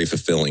 It's very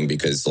fulfilling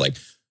because like,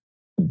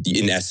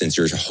 in essence,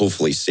 you're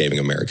hopefully saving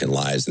American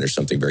lives. And there's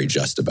something very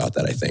just about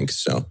that, I think.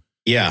 So,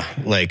 yeah,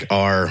 like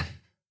I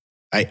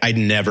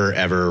never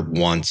ever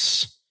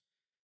once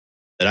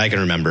that I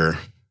can remember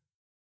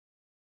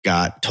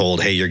got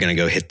told, hey, you're going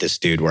to go hit this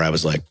dude, where I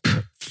was like,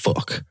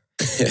 fuck,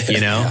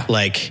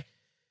 like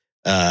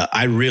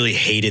I really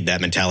hated that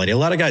mentality. A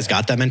lot of guys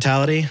got that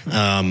mentality.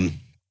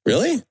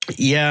 Really?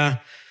 Yeah.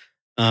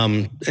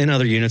 In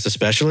other units,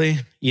 especially,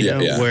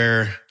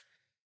 where,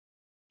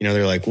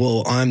 they're like,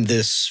 well, I'm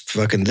this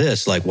fucking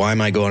this, like, why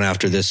am I going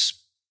after this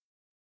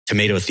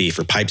tomato thief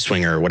or pipe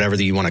swinger or whatever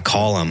that you want to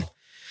call him?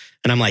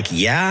 And I'm like,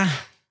 yeah,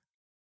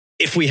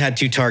 if we had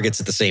two targets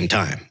at the same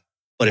time.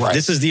 But if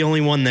this is the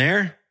only one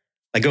there,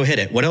 like, go hit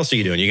it. What else are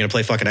you doing? You're going to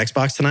play fucking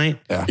Xbox tonight?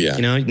 Yeah.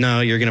 No,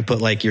 you're going to put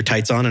like your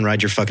tights on and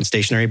ride your fucking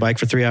stationary bike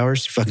for 3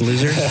 hours, you fucking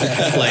loser.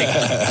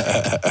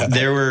 Like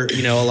there were,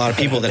 a lot of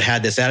people that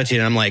had this attitude.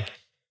 And I'm like,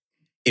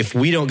 if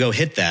we don't go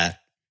hit that,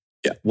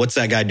 what's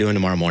that guy doing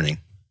tomorrow morning?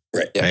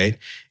 Right.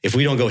 If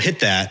we don't go hit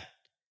that,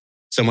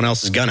 someone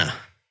else is gonna.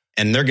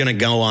 And they're going to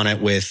go on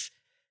it with,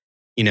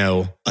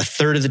 a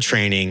third of the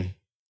training,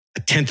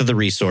 a tenth of the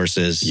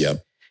resources.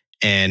 Yep.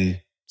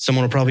 And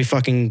someone will probably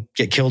fucking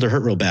get killed or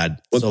hurt real bad.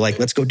 So like,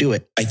 let's go do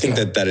it. I think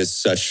that is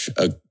such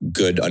a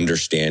good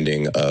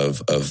understanding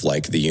of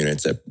like the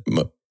units that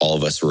all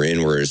of us were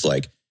in, where it's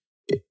like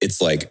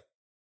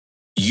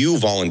you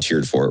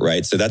volunteered for it,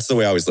 right? So that's the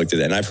way I always looked at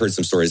it. And I've heard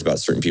some stories about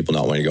certain people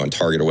not wanting to go on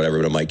target or whatever,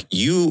 but I'm like,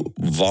 you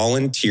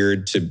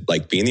volunteered to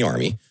like be in the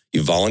Army,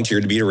 you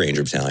volunteered to be a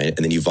Ranger battalion, and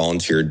then you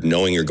volunteered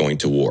knowing you're going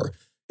to war.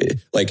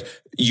 Like,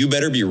 you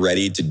better be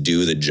ready to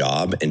do the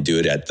job and do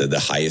it at the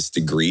highest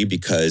degree,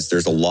 because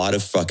there's a lot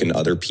of fucking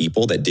other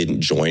people that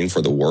didn't join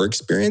for the war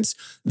experience.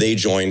 They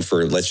joined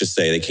for, let's just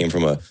say they came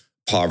from a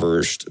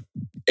impoverished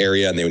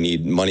area and they would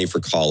need money for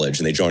college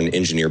and they joined an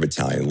engineer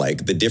battalion.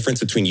 Like, the difference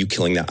between you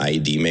killing that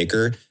IED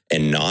maker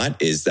and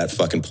not is that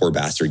fucking poor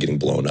bastard getting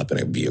blown up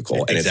in a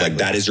vehicle. And it's like,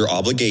 that is your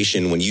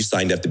obligation when you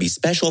signed up to be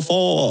special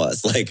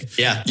force. Like,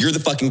 you're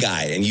the fucking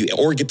guy, and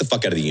or get the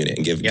fuck out of the unit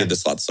and give the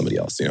slot to somebody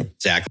else,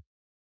 Exactly.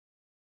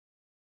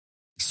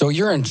 So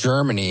you're in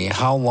Germany.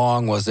 How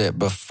long was it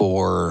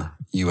before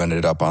you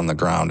ended up on the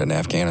ground in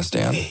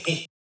Afghanistan?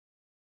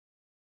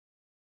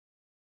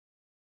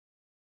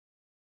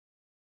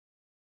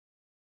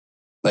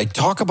 Like,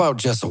 talk about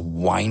just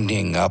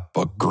winding up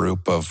a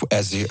group of,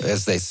 as you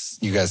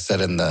guys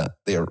said in the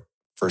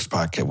first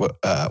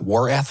podcast,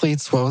 war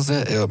athletes. What was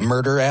it?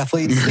 Murder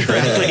athletes. Murder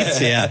athletes.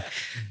 Yeah,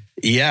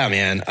 yeah,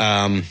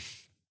 man.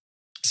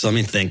 So let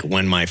me think.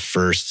 When my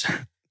first,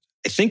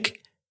 I think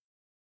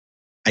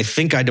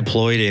I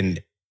deployed in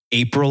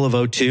April of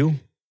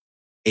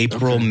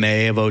 2002.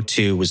 May of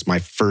 2002 was my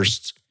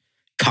first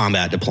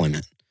combat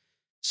deployment.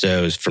 So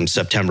it was from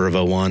September of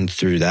 2001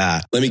 through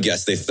that. Let me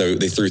guess, they threw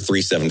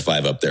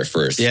 375 up there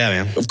first. Yeah,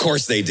 man. Of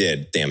course they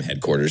did. Damn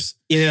headquarters.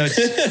 Yeah.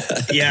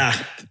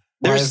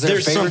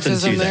 There's something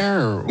to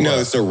there.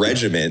 No, so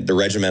the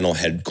regimental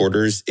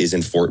headquarters is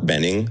in Fort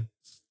Benning.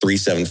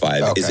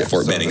 375 is at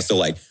Fort Benning. So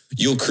like,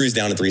 you'll cruise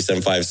down to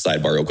 375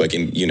 sidebar real quick,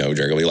 and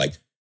Jerry will be like,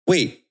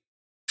 wait,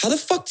 how the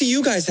fuck do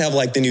you guys have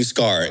like the new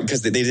SCAR?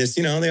 Because they just,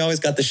 they always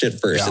got the shit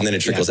first, and then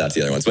it trickles out to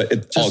the other ones. But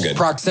it's all good.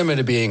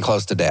 Proximity to being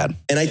close to dad.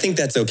 And I think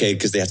that's okay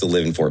because they have to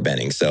live in Fort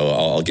Benning. So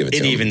I'll give it to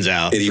them. It evens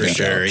out, for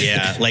sure.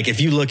 Yeah. Like, if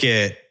you look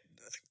at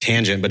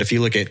tangent, but if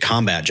you look at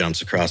combat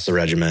jumps across the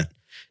regiment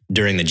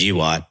during the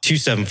GWAT,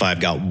 275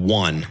 got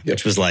one,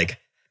 which was like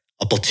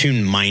a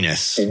platoon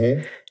minus.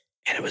 And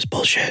it was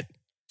bullshit.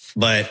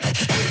 But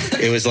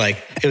it was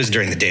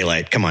during the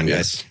daylight. Come on,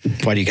 guys.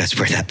 Why do you guys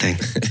wear that thing?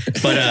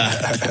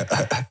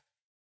 But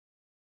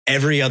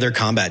every other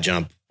combat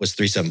jump was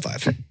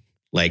 375.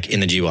 Like in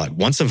the GWAT,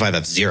 175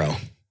 have 0.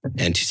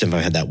 and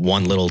 275 had that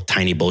one little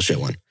tiny bullshit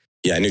one.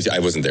 Yeah, I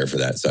wasn't there for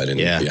that, so I didn't.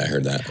 Yeah, I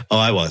heard that. Oh,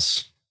 I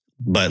was.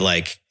 But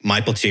like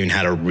my platoon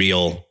had a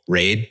real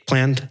raid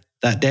planned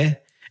that day,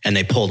 and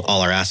they pulled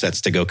all our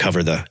assets to go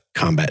cover the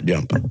combat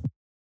jump.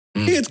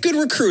 Hey, it's good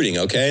recruiting,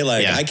 okay?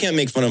 Like I can't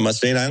make fun of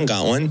Mustang. I don't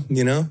got one,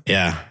 you know?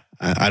 Yeah,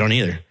 I don't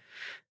either.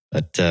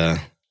 But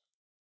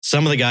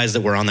some of the guys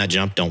that were on that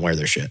jump don't wear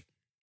their shit.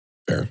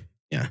 Fair.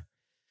 Yeah.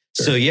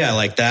 So yeah,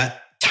 like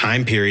that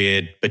time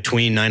period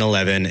between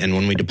 9/11 and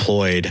when we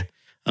deployed,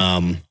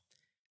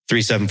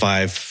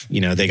 375,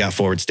 you know, they got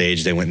forward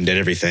stage, they went and did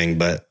everything.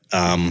 But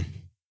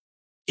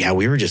yeah,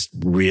 we were just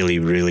really,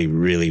 really,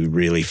 really,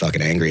 really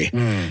fucking angry.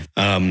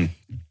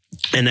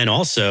 And then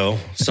also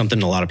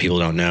something a lot of people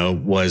don't know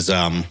was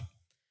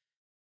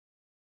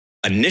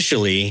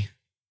initially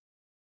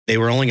they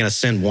were only going to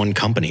send one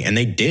company, and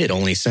they did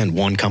only send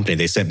one company.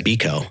 They sent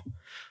BECO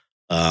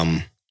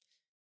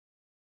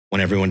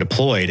when everyone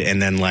deployed,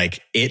 and then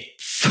like it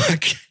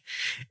fucked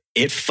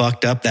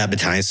up that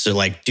battalion. So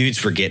like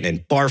dudes were getting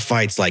in bar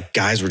fights, like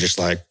guys were just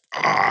like,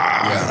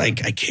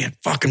 like I can't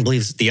fucking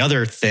believe this. The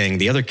other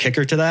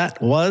kicker to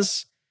that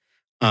was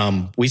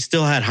we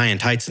still had high and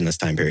tights in this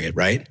time period,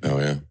 right? Oh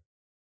yeah.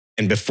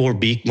 And before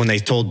when they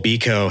told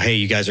BECO, hey,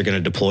 you guys are going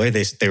to deploy,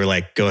 they were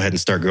like, go ahead and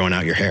start growing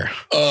out your hair.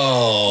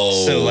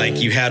 Oh. So like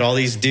you had all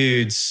these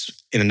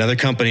dudes in another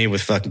company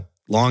with fucking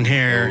long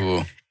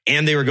hair,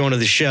 and they were going to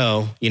the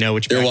show, you know,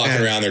 which they're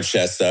walking around their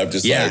chests up,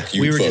 just like,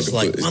 you we were just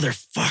like,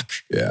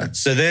 motherfuck. Yeah.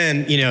 So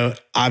then, you know,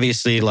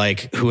 obviously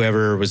like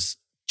whoever was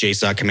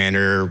JSOC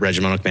commander,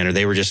 regimental commander,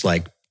 they were just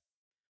like,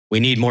 we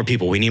need more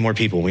people. We need more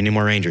people. We need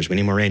more Rangers. We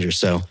need more Rangers.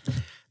 So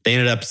they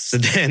ended up, so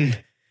then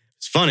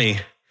it's funny.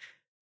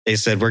 They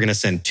said, we're going to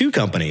send two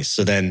companies.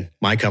 So then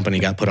my company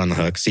got put on the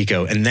hook,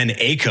 SECO. And then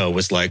ACO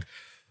was like,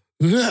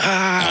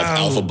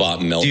 Alpha bot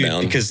meltdown.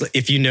 Dude, because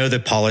if you know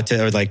the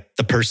or like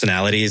the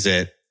personalities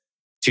at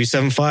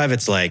 275,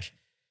 it's like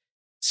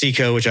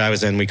SECO, which I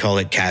was in, we call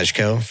it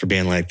Cashco for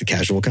being like the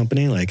casual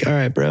company. Like, all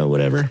right, bro,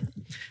 whatever.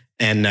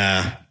 And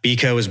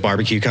BECO was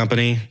barbecue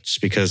company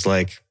just because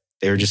like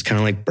they were just kind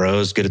of like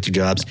bros, good at their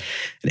jobs.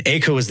 And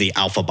ACO was the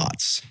alpha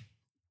bots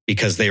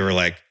because they were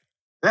like,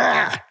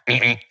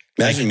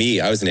 imagine me.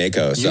 I was an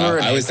ACO. So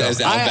I was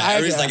Alpha. I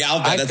was like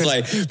Alpha. That's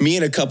like me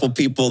and a couple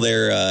people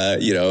there,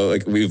 you know,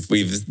 like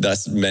we've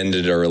thus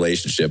mended our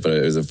relationship, but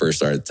it was the first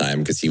start of the time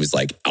because he was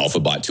like Alpha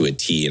bot to a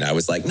T. And I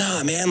was like,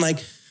 nah, man, like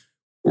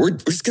we're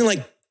just going to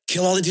like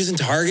kill all the dudes in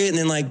Target and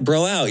then like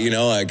bro out, you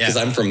know, because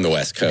I'm from the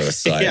West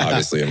Coast. So I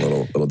obviously am a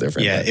little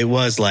different. Yeah, it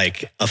was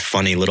like a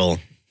funny little,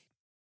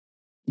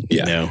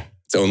 you know,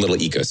 its own little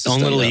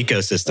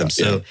ecosystem.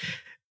 So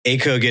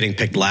ACO getting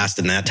picked last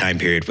in that time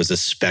period was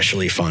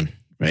especially fun.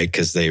 Right,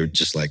 because they were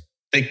just like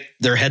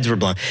their heads were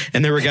blown,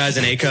 and there were guys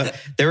in ACO.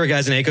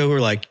 Who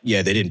were like,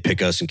 "Yeah, they didn't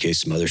pick us in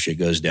case some other shit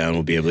goes down.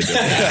 We'll be able to go."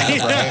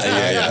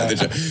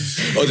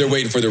 Oh, they're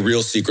waiting for the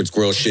real secret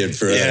squirrel shit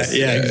for us.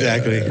 Yeah,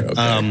 exactly.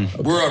 Okay.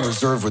 We're on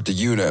reserve with the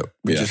unit.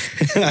 We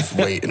just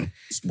waiting.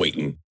 Just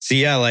waiting. So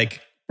yeah,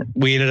 like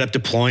we ended up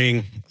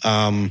deploying.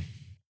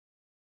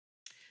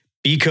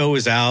 BECO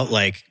was out,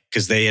 like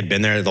because they had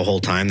been there the whole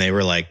time. They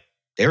were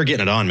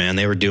getting it on, man.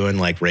 They were doing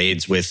like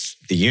raids with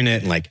the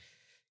unit and like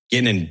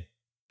getting in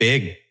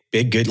big,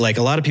 good. Like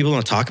a lot of people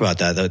don't talk about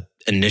that. The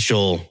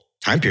initial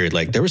time period,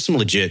 like there was some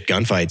legit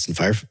gunfights and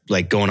fire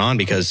like going on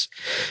because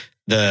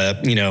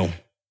that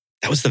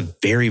was the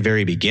very,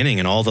 very beginning,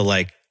 and all the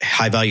like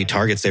high value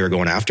targets they were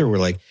going after were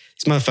like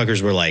these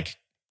motherfuckers were like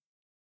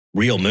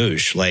real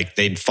moosh. Like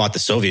they'd fought the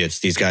Soviets.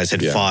 These guys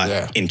had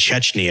fought in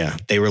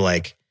Chechnya. They were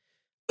like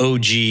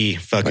OG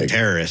fucking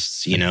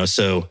terrorists, you know.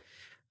 So,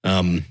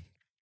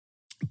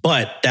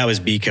 but that was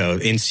BECO.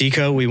 In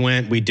SECO,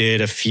 we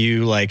did a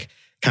few like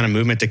kind of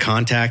movement to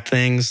contact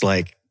things,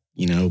 like,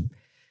 you know,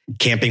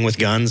 camping with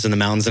guns in the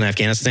mountains in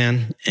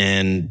Afghanistan.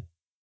 And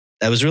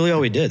that was really all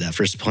we did that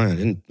first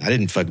deployment. I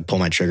didn't fucking pull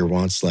my trigger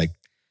once. Like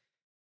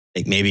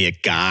maybe a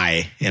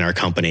guy in our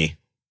company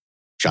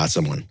shot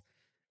someone.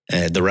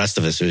 The rest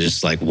of us was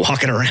just like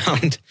walking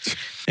around.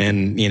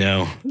 And, you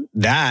know,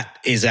 that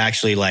is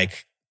actually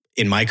like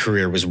in my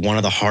career was one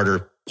of the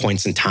harder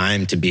points in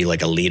time to be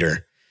like a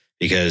leader,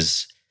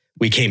 because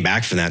we came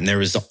back from that and it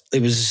was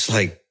just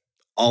like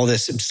all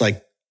this, it's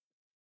like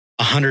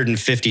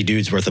 150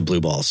 dudes worth of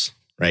blue balls,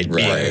 right?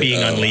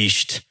 Being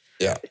unleashed,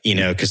 you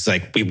know, because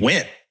like we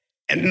went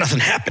and nothing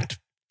happened.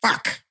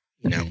 Fuck.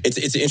 You know,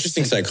 it's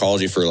interesting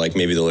psychology for like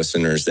maybe the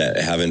listeners that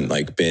haven't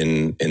like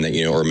been in that,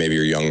 you know, or maybe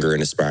you're younger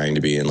and aspiring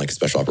to be in like a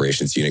special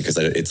operations unit, because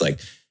it's like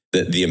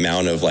the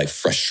amount of like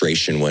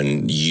frustration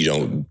when you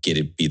don't get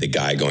to be the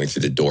guy going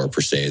through the door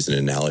per se is an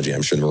analogy.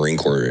 I'm sure the Marine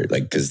Corps,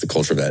 like, because the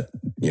culture of that,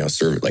 you know,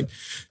 serve like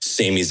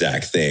same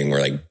exact thing where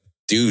like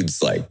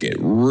dudes like get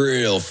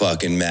real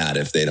fucking mad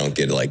if they don't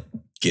get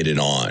it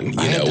on, you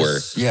know,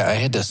 I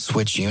had to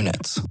switch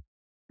units.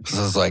 This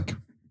is like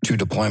 2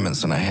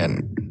 deployments and I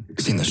hadn't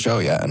seen the show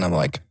yet. And I'm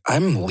like,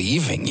 I'm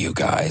leaving you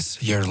guys.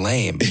 You're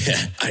lame.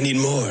 Yeah, I need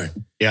more.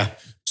 Yeah.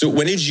 So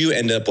when did you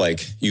end up when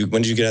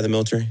did you get out of the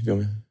military?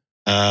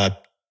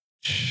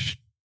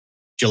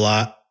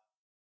 July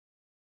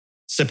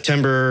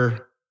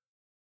September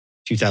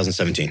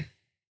 2017.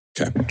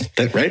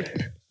 Okay. Right?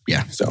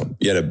 Yeah. So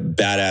you had a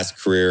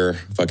badass career,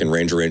 fucking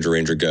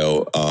Ranger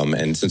go.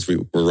 And since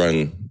we're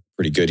running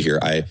pretty good here,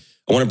 I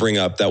want to bring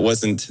up that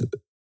wasn't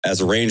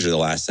as a Ranger the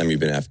last time you've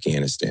been in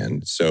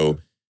Afghanistan. So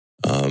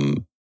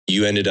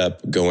you ended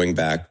up going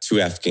back to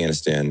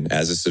Afghanistan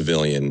as a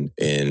civilian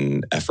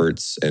in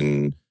efforts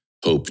and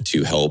hope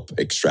to help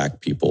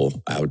extract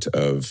people out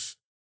of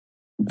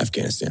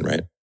Afghanistan,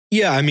 right?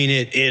 Yeah, I mean,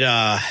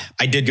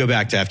 I did go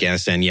back to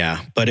Afghanistan,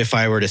 yeah. But if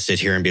I were to sit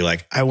here and be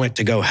like, I went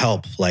to go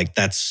help, like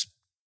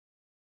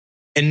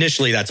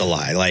initially that's a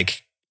lie.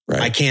 Like,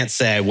 right. I can't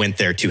say I went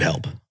there to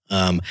help.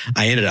 I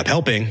ended up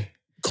helping.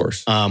 Of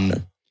course.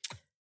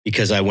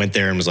 Because I went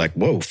there and was like,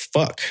 whoa,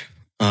 fuck.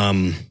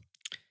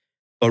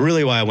 But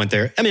really why I went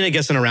there, I mean, I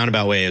guess in a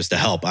roundabout way is to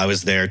help. I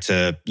was there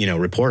to,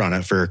 report on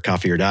it for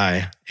Coffee or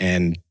Die.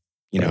 And,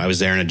 I was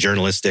there in a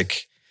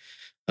journalistic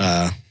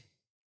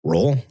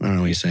role. I don't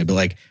know what you say, but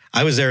like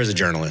I was there as a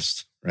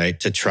journalist, right?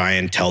 To try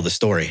and tell the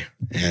story.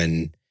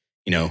 And,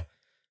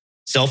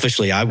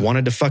 selfishly, I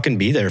wanted to fucking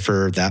be there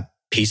for that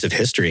piece of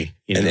history.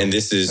 And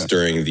this is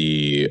during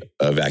the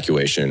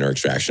evacuation or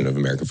extraction of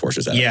American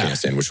forces out of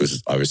Afghanistan, which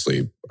was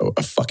obviously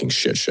a fucking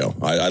shit show.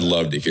 I'd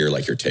love to hear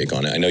like your take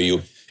on it. I know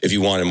if you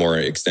want a more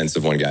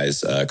extensive one,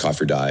 guys,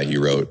 Coffee or Die,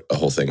 you wrote a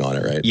whole thing on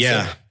it, right?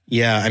 Yeah. So.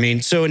 Yeah. I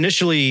mean, so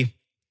initially,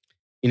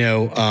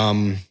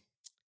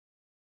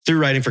 through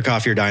writing for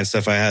Coffee or Die and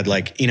stuff, I had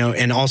like,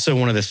 and also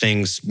one of the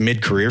things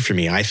mid-career for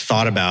me, I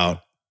thought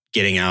about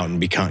getting out and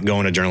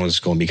going to journalism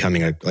school and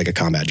becoming a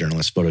combat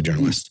journalist,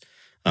 photojournalist.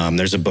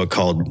 There's a book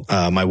called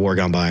My War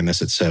Gone By, I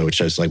Miss It So,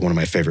 which is like one of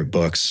my favorite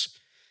books.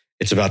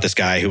 It's about this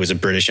guy who was a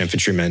British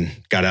infantryman,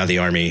 got out of the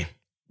army,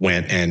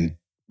 went and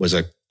was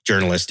a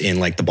journalist in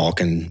like the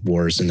Balkan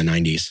Wars in the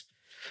 90s.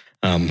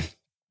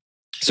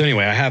 So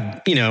anyway, I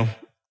have,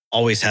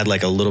 always had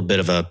like a little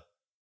bit of a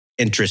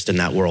interest in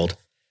that world.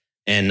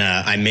 And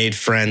I made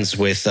friends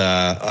with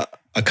a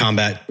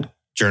combat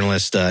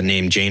journalist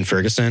named Jane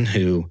Ferguson,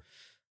 who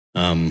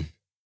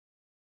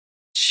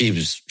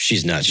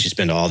she's nuts. She's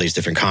been to all these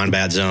different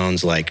combat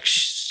zones, like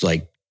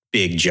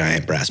big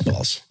giant brass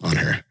balls on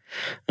her.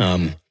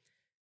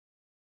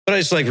 But I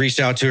just like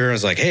reached out to her. I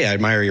was like, hey, I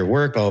admire your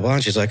work, blah, blah, blah.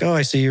 And she's like, oh,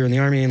 I see you're in the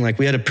Army. And like,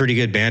 we had a pretty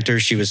good banter.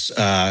 She was,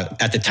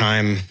 at the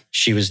time,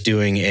 she was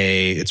doing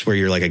it's where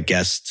you're like a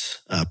guest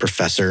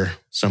professor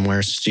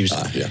somewhere. She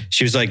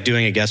was like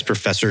doing a guest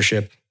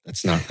professorship.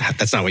 That's not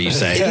what you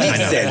say. It makes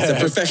sense. A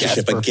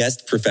professorship, a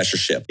guest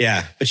professorship.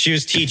 Yeah. But she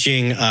was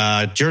teaching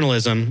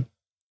journalism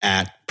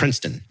at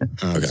Princeton.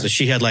 So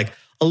she had like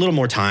a little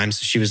more time.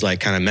 So she was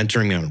like kind of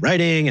mentoring me on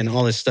writing and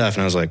all this stuff.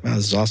 And I was like, wow,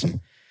 this is awesome.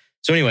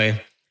 So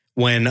anyway,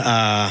 when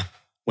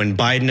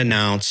Biden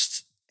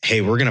announced,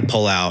 hey, we're going to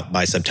pull out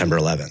by September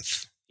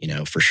 11th,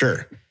 for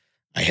sure.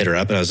 I hit her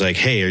up and I was like,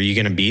 hey, are you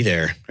going to be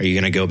there? Are you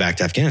going to go back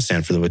to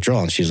Afghanistan for the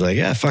withdrawal? And she's like,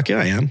 yeah, fuck yeah,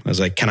 I am. I was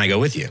like, can I go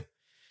with you?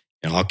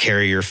 I'll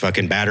carry your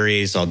fucking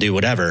batteries. I'll do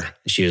whatever. And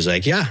she was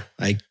like, yeah,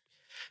 and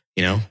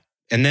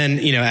then,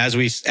 as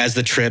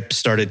the trip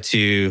started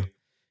to,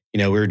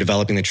 we were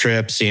developing the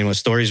trip, seeing what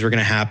stories were going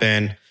to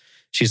happen.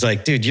 She's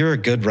like, dude, you're a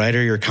good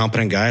writer. You're a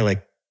competent guy.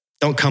 Like,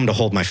 don't come to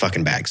hold my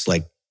fucking bags.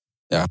 Like,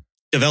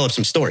 develop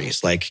some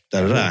stories, like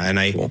da da da. And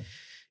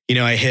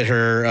I hit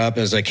her up.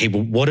 I was like, hey,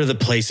 well, what are the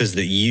places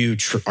that you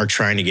are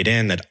trying to get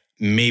in that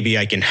maybe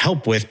I can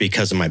help with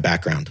because of my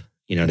background?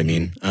 You know what I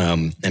mean?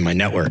 And my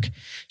network.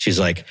 She's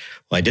like,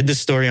 well, I did this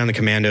story on the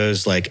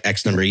Commandos like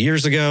X number of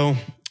years ago.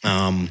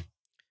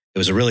 It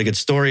was a really good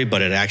story,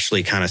 but it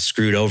actually kind of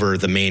screwed over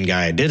the main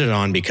guy I did it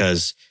on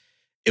because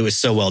it was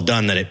so well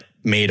done that it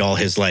made all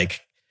his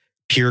like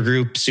peer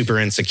group super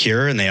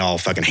insecure and they all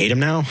fucking hate him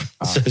now.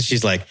 So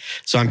she's like,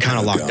 so I'm kind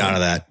of locked out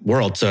of that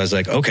world. So I was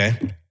like, okay.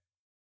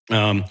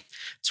 So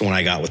when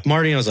I got with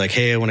Marty, I was like,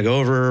 hey, I want to go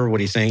over. What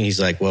do you think? He's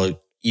like, well,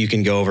 you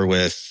can go over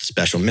with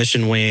Special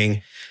Mission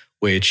Wing,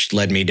 which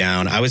led me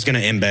down. I was going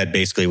to embed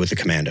basically with the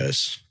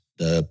Commandos,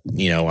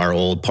 our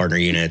old partner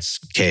units,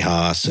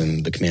 KHAS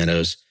and the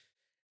Commandos.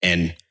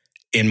 And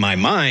in my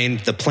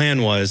mind, the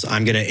plan was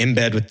I'm going to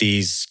embed with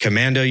these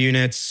commando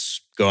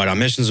units, go out on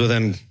missions with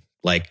them,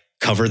 like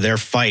cover their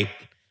fight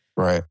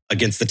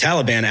against the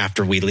Taliban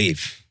after we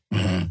leave.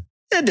 Mm-hmm.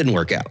 That didn't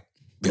work out.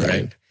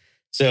 Right.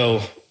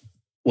 So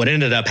what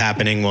ended up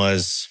happening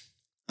was,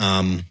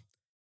 no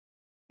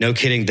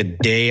kidding, the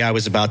day I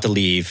was about to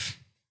leave,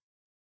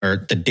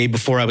 or the day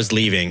before I was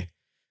leaving,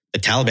 the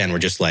Taliban were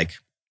just like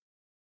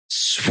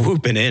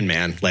swooping in,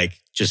 man, like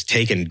just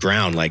taking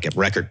ground like at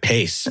record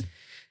pace.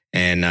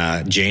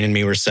 And Jane and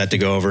me were set to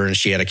go over, and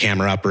she had a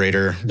camera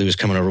operator who was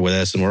coming over with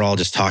us, and we're all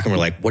just talking. We're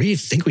like, what do you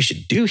think we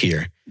should do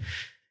here?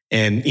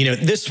 And,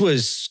 this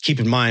was,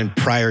 keep in mind,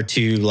 prior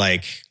to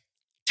like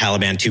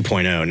Taliban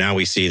 2.0. Now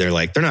we see they're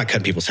not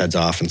cutting people's heads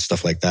off and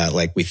stuff like that,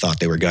 like we thought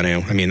they were going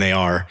to. I mean, they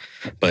are,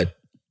 but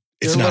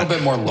it's they're a little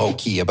bit more low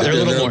key about it.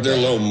 They're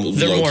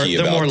low key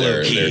about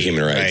their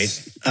human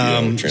rights.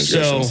 Right?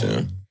 Transgressions.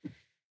 So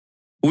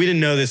we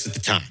didn't know this at the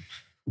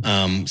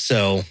time.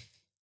 So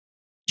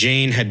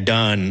Jane had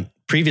done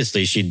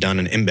previously she'd done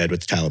an embed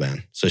with the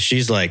Taliban. So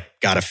she's like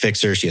got a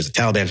fixer. She has a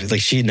Taliban.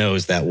 Like she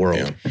knows that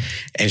world. Yeah.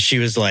 And she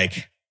was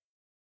like,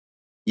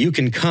 you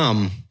can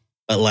come,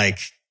 but like,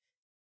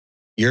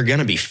 you're going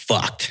to be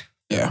fucked.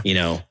 Yeah. You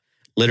know,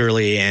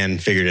 literally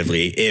and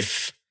figuratively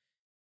if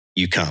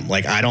you come.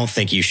 Like, I don't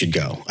think you should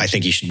go. I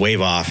think you should wave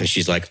off. And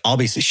she's like,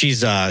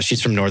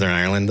 she's from Northern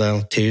Ireland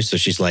though, too. So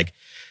she's like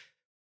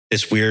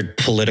this weird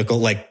political,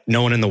 like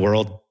no one in the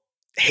world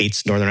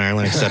hates Northern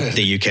Ireland except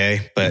the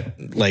UK, but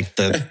like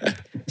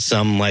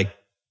some like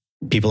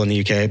people in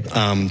the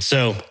UK.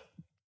 So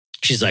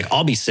she's like,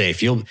 I'll be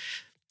safe. And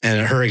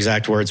her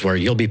exact words were,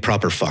 you'll be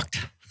proper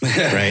fucked.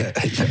 Right.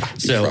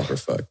 So proper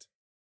fucked.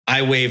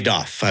 I waved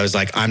off. I was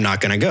like, I'm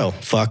not going to go.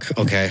 Fuck.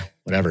 Okay.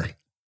 Whatever.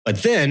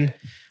 But then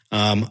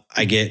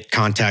I get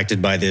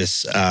contacted by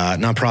this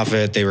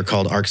nonprofit. They were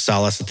called Arc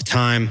Solace at the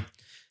time.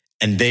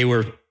 And they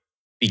were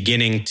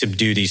beginning to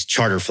do these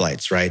charter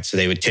flights, right? So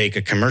they would take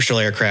a commercial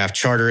aircraft,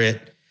 charter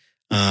it,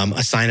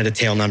 assign it a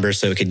tail number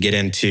so it could get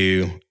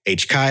into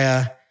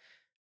HKIA,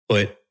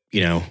 put,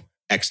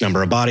 X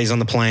number of bodies on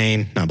the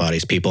plane, not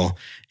bodies, people,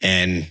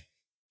 and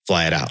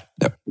fly it out.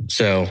 Yep.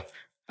 So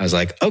I was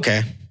like,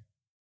 okay,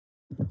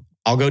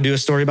 I'll go do a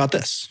story about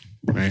this,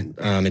 right?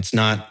 It's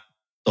not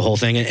the whole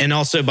thing. And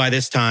also by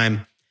this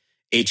time,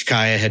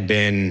 HKIA had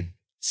been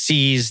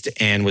seized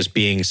and was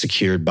being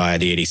secured by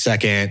the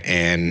 82nd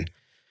and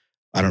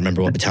I don't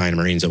remember what battalion of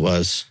Marines it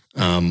was.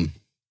 So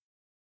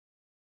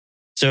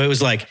it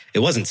was like, it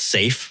wasn't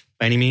safe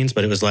by any means,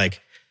 but it was like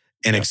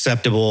an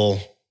acceptable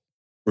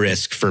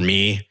risk for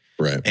me.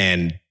 Right.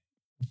 And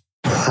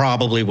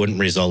probably wouldn't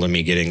result in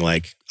me getting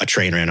like a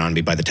train ran on me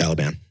by the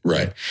Taliban.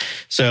 Right.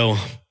 So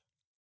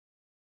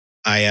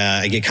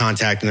I get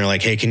contacted and they're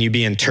like, hey, can you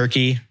be in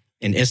Turkey,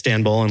 in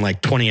Istanbul in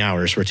like 20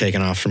 hours? We're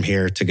taking off from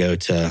here to go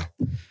to,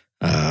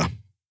 where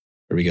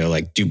we go,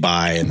 like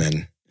Dubai and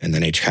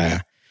then HKIA.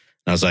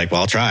 I was like,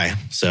 well, I'll try.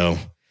 So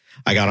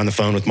I got on the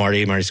phone with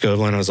Marty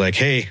Scovelin. I was like,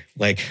 hey,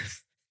 like,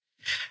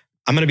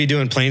 I'm going to be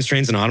doing planes,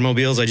 trains, and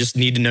automobiles. I just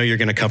need to know you're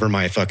going to cover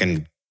my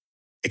fucking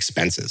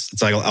expenses.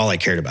 It's like all I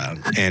cared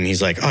about. And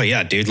he's like, oh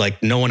yeah, dude,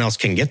 like no one else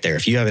can get there.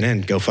 If you have an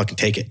in, go fucking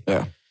take it.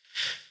 Yeah.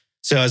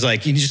 So I was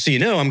like, just so you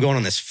know, I'm going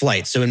on this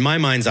flight. So in my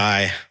mind's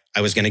eye,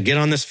 I was going to get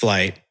on this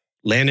flight,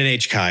 land in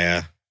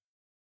HKIA,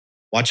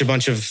 watch a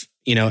bunch of,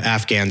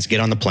 Afghans get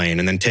on the plane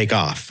and then take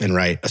off and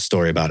write a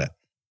story about it.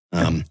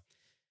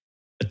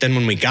 But then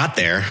when we got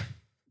there,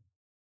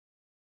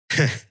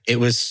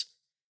 it's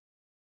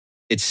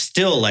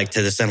still like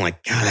to this end,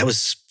 like, God, that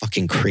was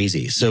fucking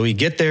crazy. So we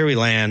get there, we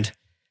land,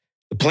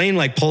 the plane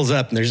like pulls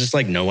up and there's just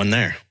like no one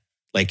there.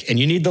 Like, and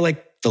you need the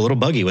little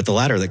buggy with the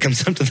ladder that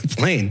comes up to the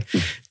plane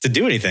to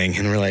do anything.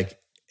 And we're like,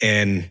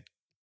 and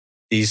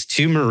these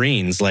two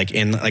Marines like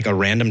in like a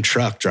random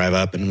truck drive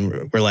up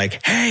and we're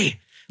like, hey,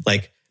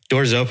 like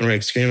doors open, we're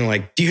like screaming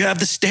like, do you have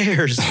the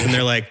stairs? And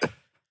they're like,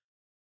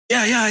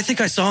 yeah, I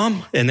think I saw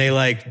him. And they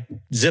like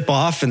zip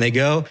off and they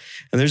go.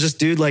 And there's this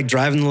dude like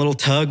driving the little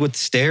tug with the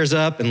stairs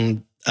up.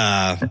 And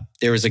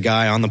there was a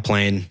guy on the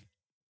plane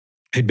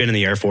who'd been in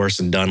the Air Force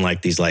and done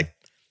like these like,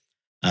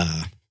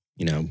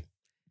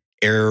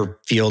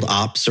 airfield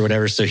ops or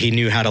whatever. So he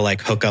knew how to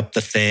like hook up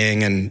the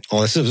thing and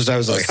all this. I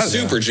was like,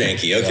 super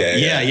janky. Okay.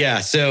 Yeah.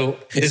 So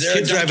this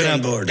kid's driving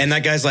up and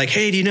that guy's like,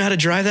 hey, do you know how to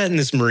drive that? And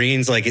this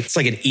Marine's like, it's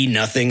like an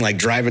E-nothing, like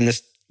driving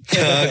this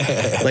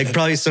tug, like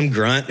probably some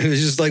grunt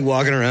who's just like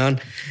walking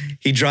around.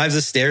 He drives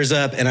the stairs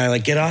up and I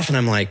like get off and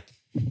I'm like,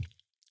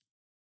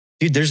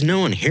 dude, there's no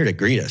one here to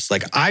greet us.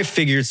 Like I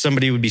figured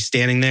somebody would be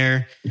standing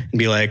there and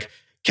be like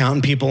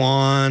counting people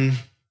on,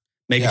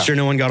 making sure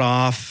no one got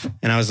off.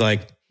 And I was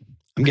like,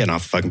 I'm getting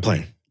off the fucking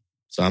plane.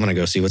 So I'm going to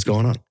go see what's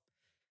going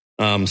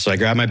on. So I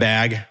grabbed my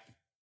bag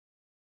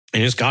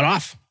and just got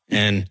off.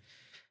 And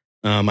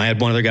I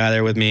had one other guy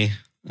there with me.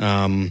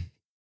 And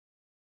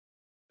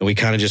we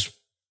kind of just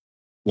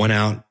went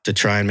out to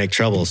try and make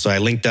trouble. So I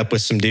linked up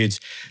with some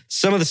dudes.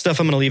 Some of the stuff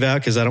I'm going to leave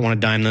out because I don't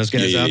want to dime those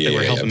guys out that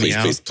were helping me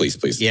out.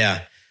 Please.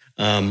 Yeah.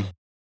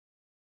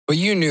 But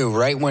you knew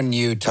right when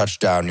you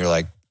touched down, you're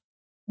like,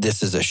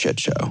 this is a shit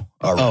show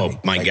already. Oh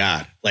my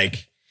God.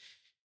 Like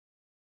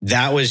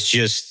that was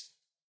just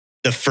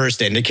the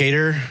first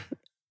indicator.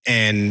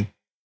 And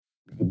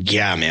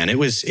yeah, man, it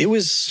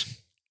was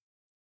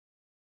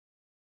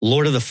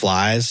Lord of the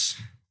Flies.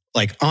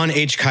 Like on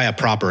HKIA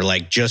proper,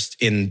 like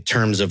just in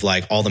terms of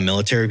like all the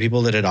military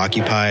people that had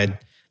occupied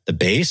the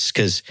base.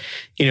 Cause,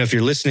 if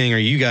you're listening or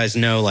you guys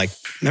know, like,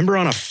 remember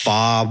on a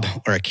FOB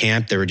or a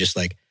camp, there were just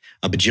like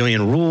a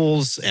bajillion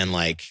rules and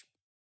like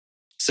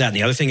that and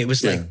the other thing. It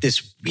was like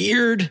this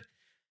weird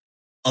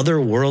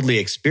otherworldly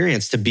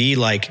experience to be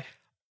like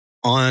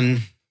on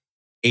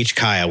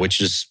HKIA, which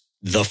is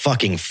the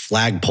fucking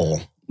flagpole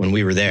when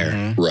we were there.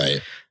 Mm-hmm.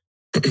 Right.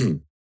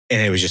 And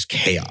it was just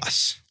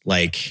chaos.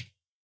 Like,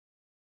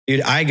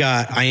 dude,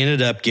 I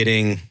ended up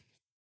getting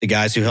the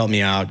guys who helped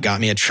me out, got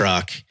me a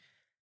truck.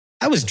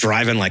 I was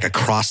driving like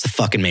across the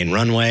fucking main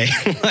runway,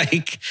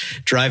 like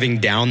driving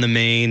down the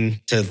main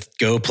to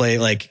go play.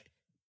 Like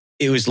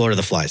it was Lord of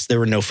the Flies. There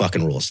were no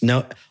fucking rules.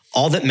 No,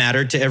 all that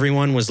mattered to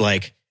everyone was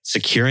like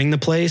securing the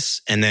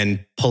place and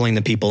then pulling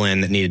the people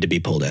in that needed to be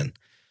pulled in.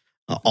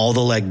 All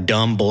the like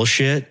dumb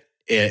bullshit,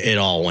 it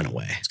all went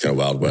away. It's kind of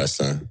Wild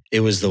West, huh? It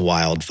was the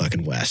wild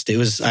fucking West. It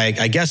was,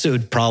 I guess it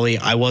would probably,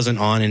 I wasn't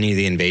on any of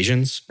the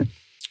invasions.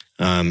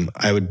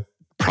 I would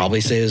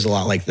probably say it was a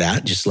lot like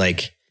that. Just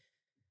like,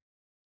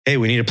 hey,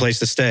 we need a place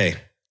to stay.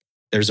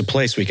 There's a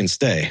place we can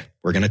stay.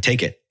 We're going to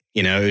take it.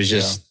 You know, it was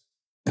just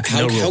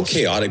how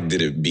chaotic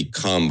did it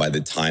become by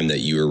the time that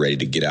you were ready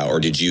to get out? Or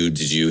did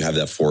you have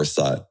that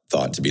forethought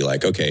to be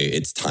like, okay,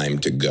 it's time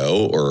to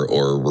go?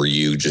 Or were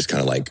you just kind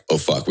of like, oh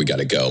fuck, we got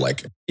to go?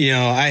 Like, you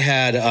know, I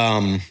had,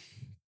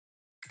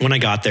 when I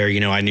got there,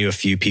 you know, I knew a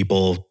few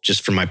people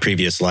just from my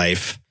previous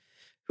life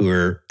who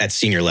were at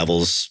senior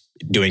levels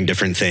doing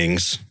different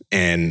things.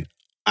 And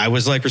I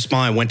was like,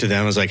 I went to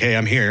them. I was like, hey,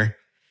 I'm here.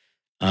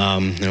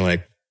 They're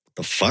like, what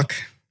the fuck?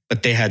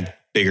 But they had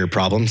bigger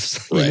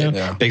problems,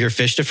 right? Bigger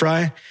fish to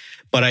fry.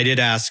 But I did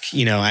ask,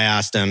 you know, I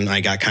asked them, I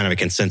got kind of a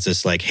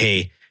consensus like,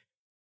 hey,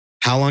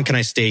 how long can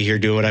I stay here,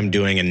 do what I'm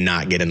doing and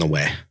not get in the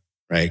way?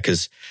 Right?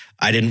 Because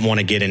I didn't want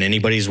to get in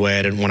anybody's way.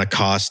 I didn't want to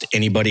cost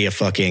anybody a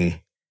fucking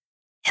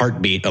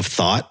heartbeat of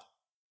thought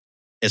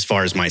as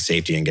far as my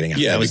safety and getting out.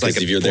 Yeah, that was because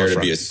like if you're there to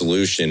be a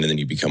solution and then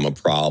you become a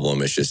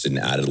problem, it's just an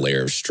added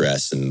layer of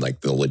stress and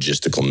like the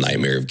logistical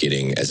nightmare of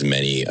getting as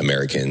many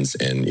Americans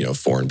and, you know,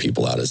 foreign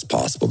people out as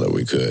possible that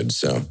we could.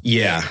 So,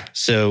 yeah.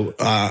 So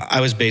I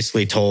was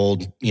basically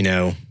told, you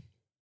know,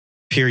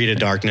 period of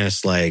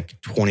darkness, like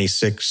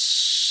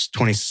 26,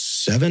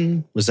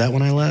 27. Was that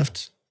when I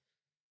left?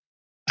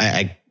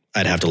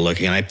 I'd have to look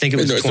again. I think it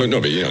was. I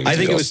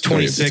think it was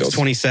 26,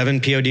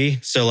 27 POD.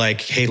 So like,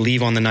 hey,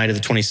 leave on the night of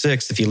the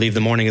 26th. If you leave the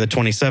morning of the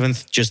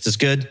 27th, just as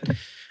good.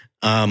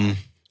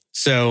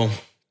 So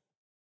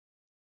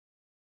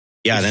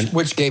yeah,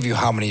 which gave you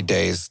how many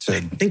days to?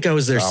 I think I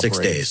was there 6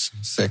 days.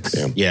 6.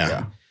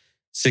 Yeah.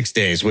 6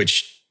 days,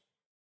 which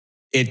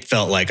it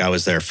felt like I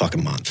was there a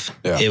fucking month.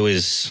 Yeah. It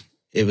was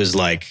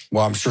like.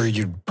 Well, I'm sure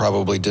you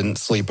probably didn't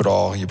sleep at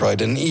all. You probably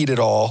didn't eat at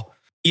all.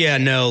 Yeah,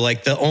 no,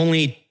 like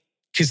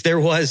because there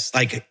was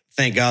like,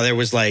 thank God there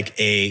was like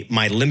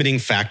my limiting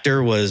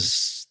factor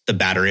was the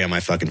battery on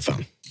my fucking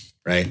phone.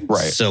 Right.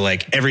 Right. So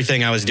like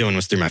everything I was doing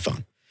was through my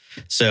phone.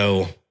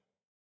 So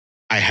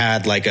I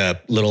had like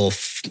a little,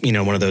 you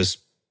know, one of those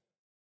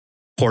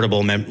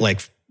portable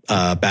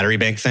battery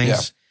bank things.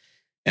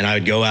 Yeah. And I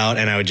would go out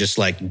and I would just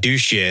like do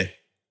shit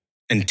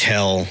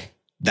until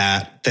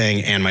that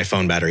thing and my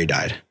phone battery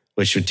died,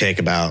 which would take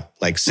about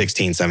like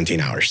 16,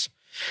 17 hours.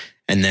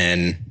 And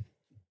then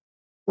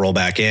roll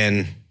back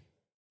in,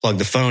 plug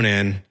the phone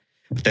in.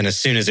 But then as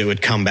soon as it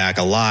would come back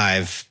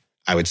alive,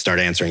 I would start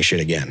answering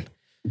shit again.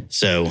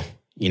 So,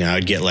 you know,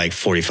 I'd get like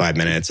 45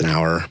 minutes, an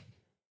hour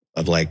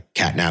of like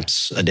cat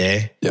naps a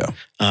day. Yeah.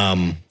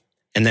 And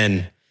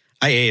then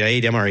I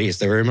ate MREs.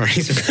 There were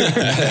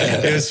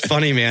MREs. It was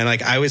funny, man.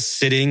 Like I was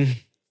sitting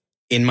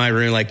in my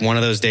room, like one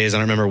of those days, I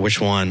don't remember which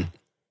one.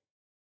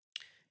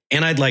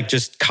 And I'd like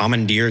just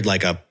commandeered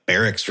like a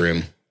barracks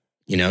room,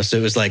 you know? So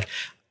it was like,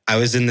 I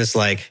was in this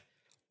like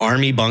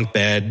army bunk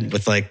bed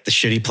with like the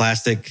shitty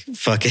plastic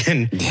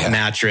fucking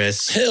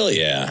mattress. Hell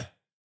yeah.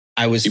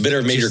 You better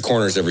have made your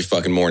corners every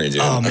fucking morning,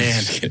 dude. Oh, man. I'm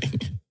just kidding.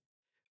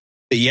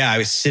 But yeah, I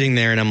was sitting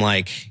there and I'm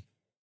like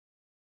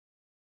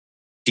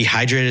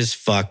dehydrated as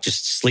fuck,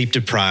 just sleep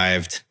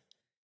deprived,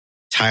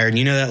 tired. And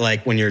you know that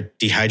like when you're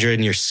dehydrated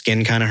and your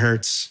skin kind of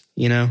hurts,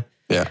 you know?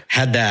 Yeah.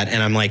 Had that.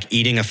 And I'm like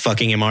eating a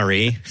fucking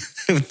MRE.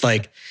 And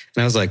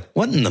I was like,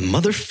 what in the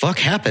motherfuck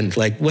happened?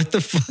 Like, what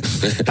the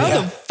fuck?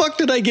 How the fuck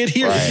did I get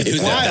here? Right. It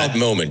was at that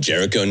moment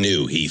Jericho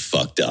knew he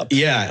fucked up.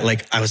 Yeah.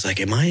 Like, I was like,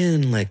 am I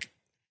in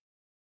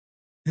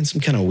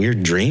some kind of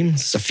weird dream? Is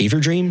this a fever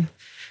dream?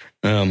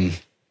 But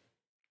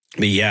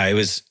yeah, it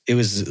was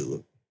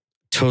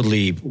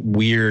totally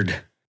weird.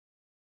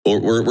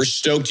 We're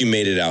stoked you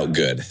made it out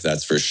good.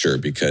 That's for sure,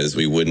 because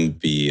we wouldn't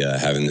be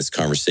having this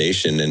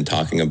conversation and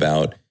talking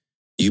about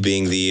you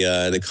being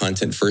the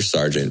content first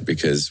sergeant,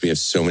 because we have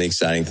so many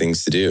exciting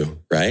things to do,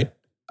 right?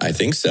 I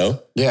think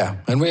so. Yeah.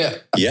 And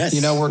yes, you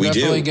know, we're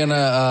definitely going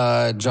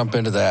to jump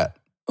into that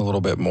a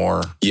little bit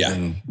more.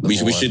 Yeah. We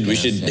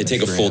should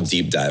take a full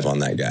deep dive on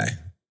that guy.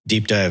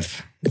 Deep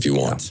dive. If you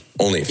want.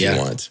 Only if you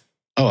want.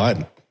 Oh,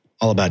 I'm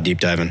all about deep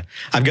diving.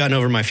 I've gotten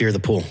over my fear of the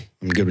pool.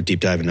 I'm good with deep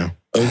diving now.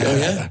 Oh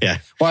yeah? Yeah.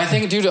 Well, I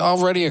think, dude,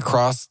 already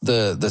across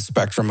the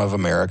spectrum of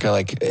America,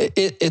 like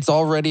it's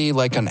already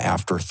like an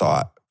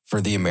afterthought for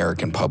the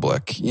American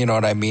public. You know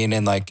what I mean?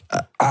 And like,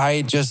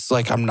 I just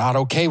like, I'm not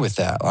okay with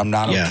that. I'm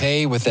not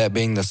okay with that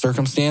being the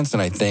circumstance.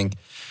 And I think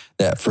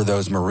that for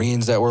those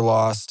Marines that were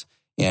lost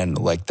and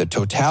like the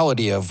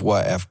totality of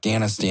what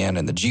Afghanistan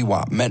and the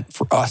GWAT meant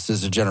for us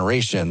as a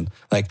generation,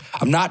 like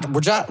we're not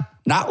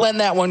letting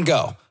that one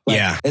go.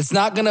 Like, it's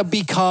not going to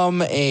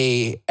become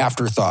a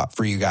afterthought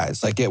for you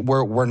guys. Like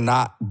we're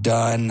not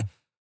done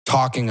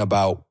talking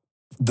about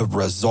the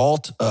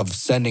result of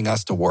sending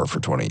us to war for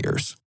 20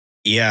 years.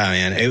 Yeah,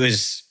 man. It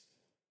was,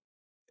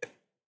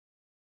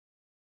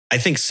 I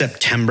think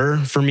September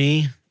for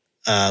me,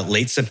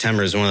 late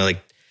September is one of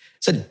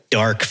it's a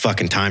dark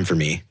fucking time for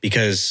me,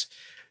 because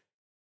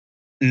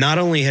not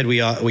only had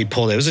we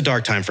pulled, it was a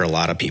dark time for a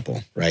lot of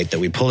people, right? That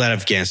we pulled out of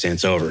Afghanistan.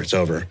 It's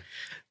over.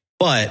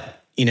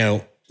 But, you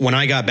know, when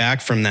I got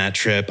back from that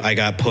trip, I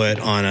got put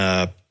on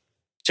a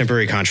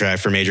temporary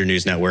contract for a major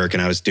news network,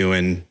 and I was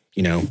doing,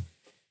 you know,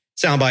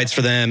 sound bites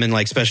for them and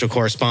like special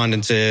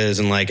correspondences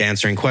and like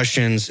answering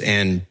questions.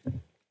 And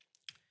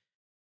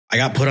I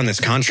got put on this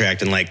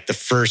contract, and like the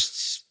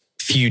first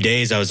few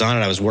days I was on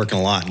it, I was working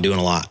a lot and doing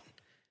a lot.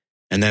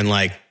 And then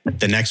like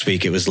the next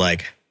week, it was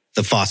like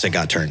the faucet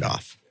got turned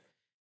off,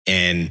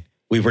 and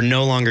we were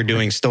no longer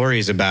doing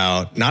stories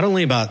about not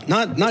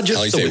just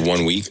How you say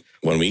 1 week?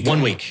 1 week?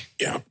 1 week.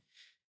 Yeah.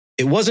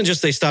 It wasn't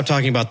just they stopped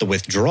talking about the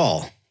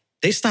withdrawal.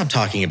 They stopped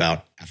talking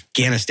about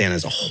Afghanistan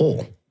as a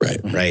whole.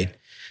 Right.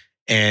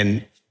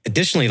 And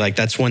additionally, like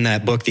that's when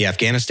that book, The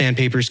Afghanistan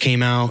Papers,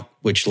 came out,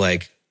 which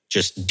like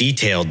just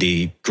detailed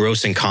the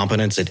gross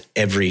incompetence at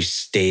every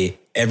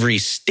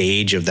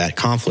stage of that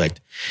conflict.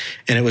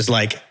 And it was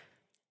like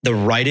the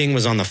writing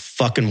was on the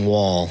fucking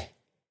wall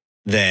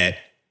that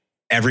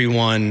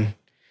everyone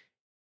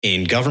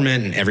in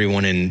government and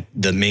everyone in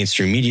the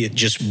mainstream media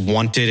just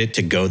wanted it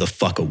to go the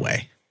fuck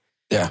away.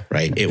 Yeah.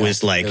 Right. It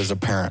was like, it was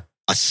apparent.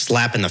 A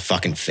slap in the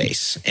fucking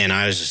face. And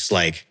I was just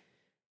like,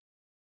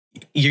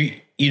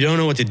 you don't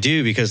know what to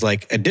do, because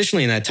like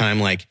additionally in that time,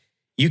 like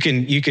you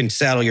can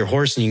saddle your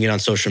horse and you can get on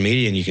social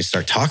media and you can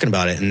start talking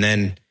about it. And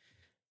then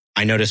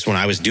I noticed when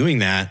I was doing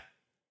that,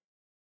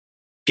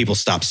 people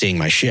stopped seeing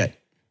my shit,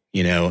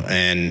 you know,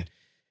 and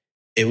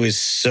it was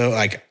so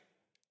like,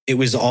 it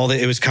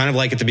was kind of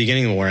like at the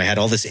beginning of the war, I had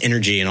all this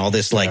energy and all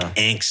this like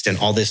angst and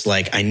all this,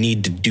 like, I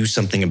need to do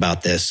something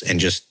about this, and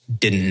just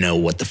didn't know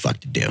what the fuck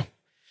to do.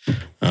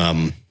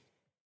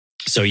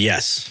 So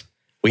yes,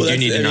 we do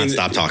need to not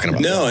stop talking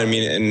about that. I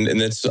mean, and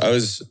that's, I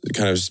was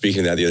kind of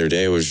speaking to that the other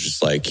day. It was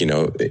just like, you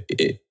know,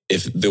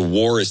 if the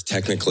war is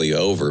technically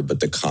over, but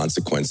the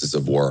consequences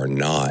of war are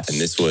not, and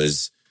this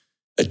was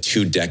a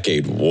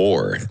 2-decade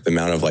war, the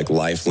amount of like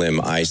life,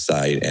 limb,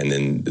 eyesight, and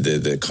then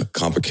the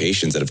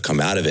complications that have come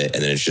out of it.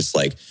 And then it's just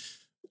like,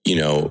 you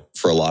know,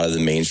 for a lot of the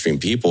mainstream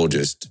people,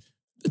 just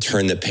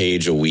turn the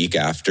page a week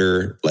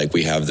after, like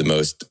we have the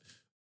most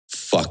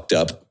fucked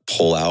up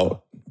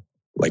pullout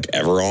like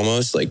ever,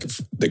 almost like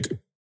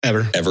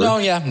ever. No,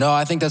 yeah, no,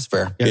 I think that's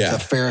fair. Yeah. It's a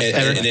fair.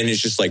 And then it's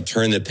just like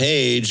turn the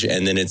page,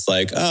 and then it's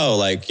like, oh,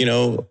 like, you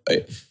know,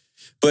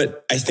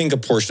 but I think a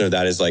portion of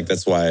that is like,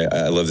 that's why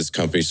I love this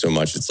company so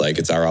much. It's like,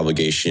 it's our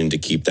obligation to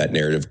keep that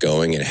narrative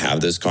going and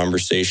have those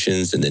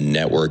conversations, and then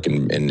network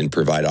and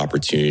provide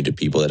opportunity to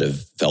people that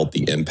have felt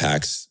the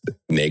impacts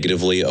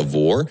negatively of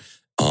war,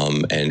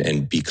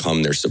 and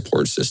become their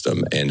support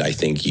system. And I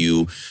think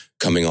you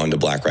coming on to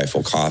Black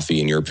Rifle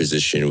Coffee in your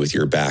position with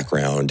your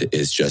background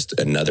is just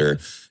another,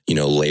 you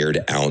know,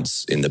 layered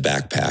ounce in the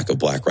backpack of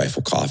Black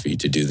Rifle Coffee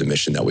to do the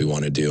mission that we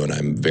want to do. And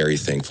I'm very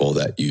thankful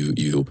that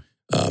you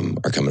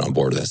are coming on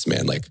board with us,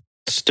 man. Like,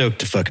 stoked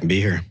to fucking be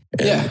here.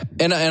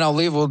 And I'll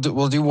leave. We'll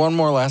do one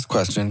more last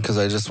question, because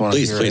I just want to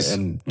hear it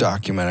and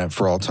document it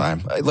for all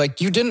time.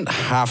 Like, you didn't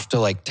have to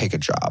like take a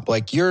job.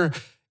 Like you're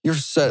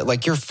set.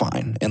 Like, you're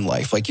fine in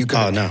life. Like you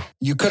could.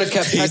 You could have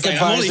kept. He's like,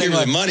 I'm only here with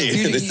the money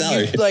and the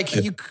salary.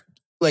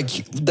 Like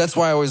that's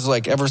why I was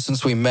like, ever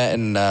since we met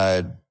in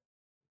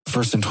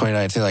first in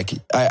 2019, like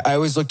I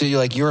always looked at you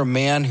like you're a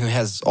man who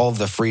has all of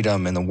the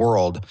freedom in the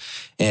world,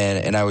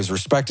 and I always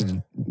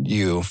respected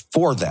you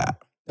for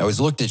that. I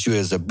always looked at you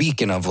as a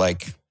beacon of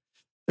like,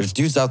 there's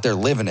dudes out there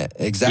living it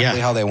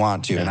exactly how they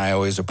want to, and I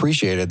always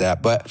appreciated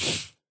that. But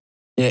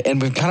and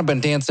we've kind of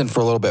been dancing for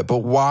a little bit, but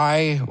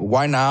why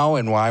now,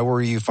 and why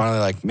were you finally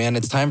like, man,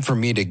 it's time for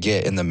me to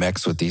get in the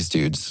mix with these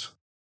dudes?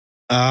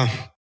 Well,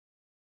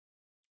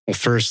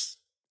 first,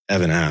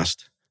 Evan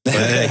asked.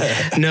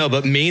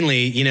 But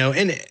mainly, you know,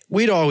 and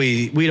we'd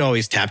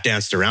always tap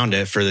danced around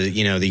it for the,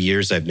 you know, the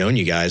years I've known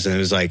you guys. And it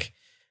was like,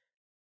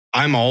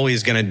 I'm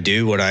always going to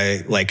do what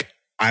I like.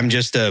 I'm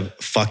just a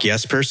fuck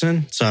yes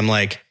person. So I'm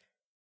like,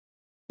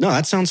 no,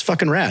 that sounds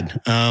fucking rad.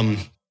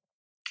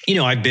 You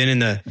know, I've been in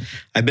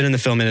the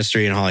film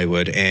industry in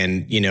Hollywood,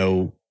 and, you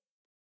know,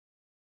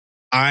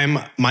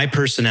 my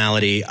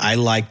personality, I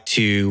like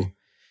to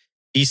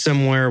be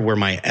somewhere where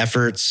my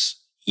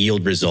efforts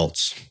yield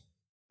results.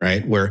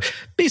 Right? Where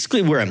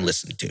I'm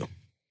listened to.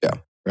 Yeah.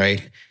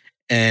 Right.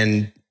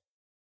 And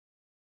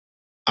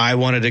I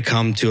wanted to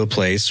come to a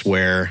place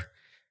where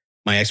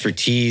my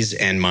expertise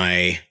and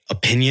my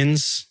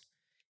opinions,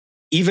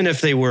 even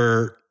if they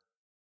were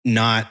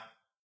not,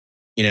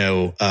 you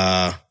know,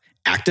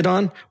 acted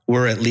on,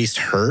 were at least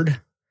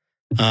heard.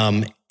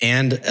 And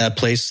a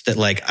place that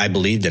like I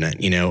believed in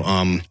it, you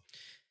know.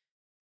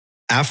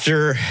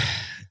 After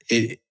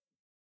it,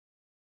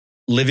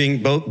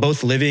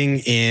 both living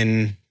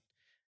in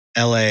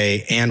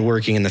LA and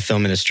working in the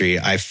film industry,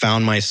 I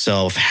found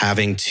myself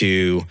having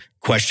to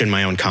question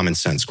my own common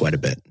sense quite a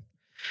bit,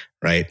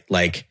 right?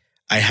 Like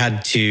I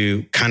had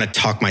to kind of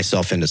talk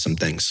myself into some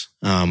things.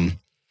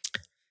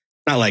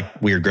 Not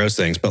like weird, gross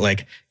things, but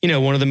like, you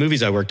know, one of the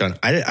movies I worked on,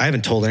 I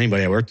haven't told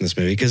anybody I worked in this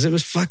movie because it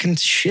was fucking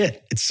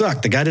shit. It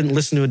sucked. The guy didn't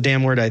listen to a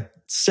damn word I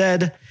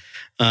said.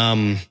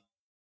 And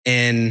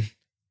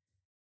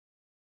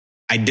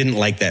I didn't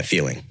like that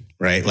feeling,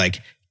 right?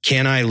 Like,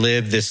 can I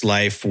live this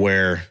life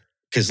where,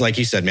 because like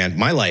you said, man,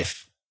 my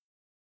life,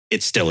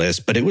 it still is,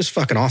 but it was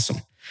fucking awesome.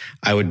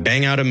 I would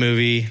bang out a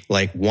movie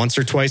like once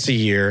or twice a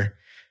year,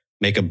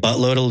 make a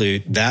buttload of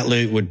loot. That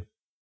loot would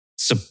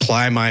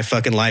supply my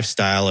fucking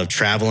lifestyle of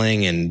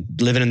traveling and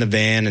living in the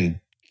van and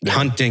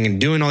hunting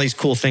and doing all these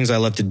cool things I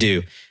love to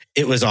do.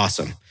 It was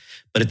awesome.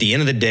 But at the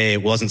end of the day,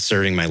 it wasn't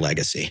serving my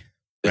legacy,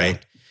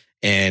 right?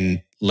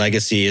 And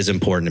legacy is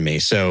important to me.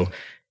 So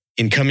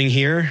in coming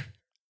here,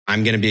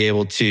 I'm going to be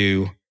able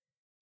to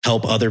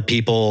help other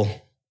people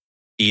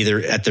either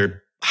at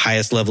their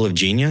highest level of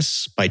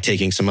genius by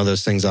taking some of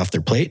those things off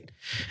their plate.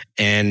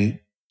 And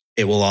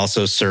it will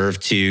also serve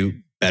to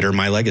better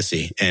my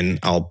legacy. And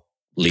I'll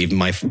leave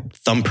my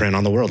thumbprint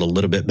on the world a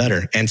little bit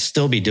better and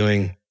still be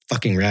doing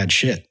fucking rad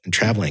shit and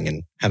traveling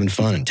and having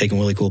fun and taking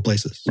really cool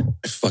places.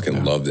 I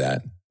fucking love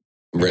that.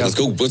 Let's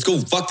go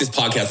fuck this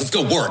podcast. Let's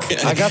go work.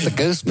 I got the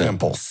goose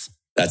pimples.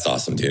 That's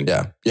awesome, dude.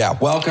 Yeah.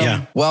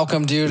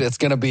 Welcome, dude. It's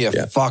going to be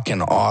a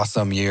fucking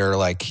awesome year.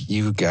 Like,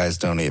 you guys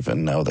don't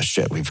even know the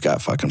shit we've got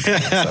fucking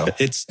planned. So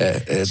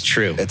it's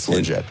true. It's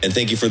legit. And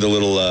thank you for the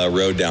little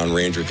road down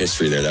Ranger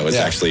history there. That was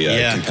actually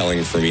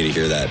compelling for me to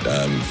hear that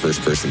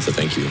first person. So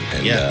thank you.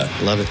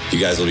 And love it. You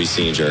guys will be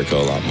seeing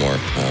Jericho a lot more.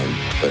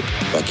 But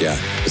fuck yeah.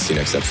 We'll see you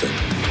next episode.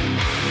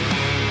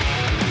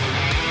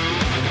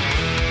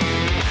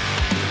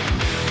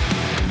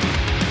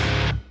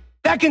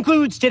 That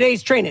concludes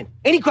today's training.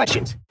 Any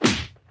questions?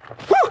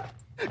 Woo!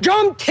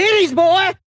 Drum titties, boy!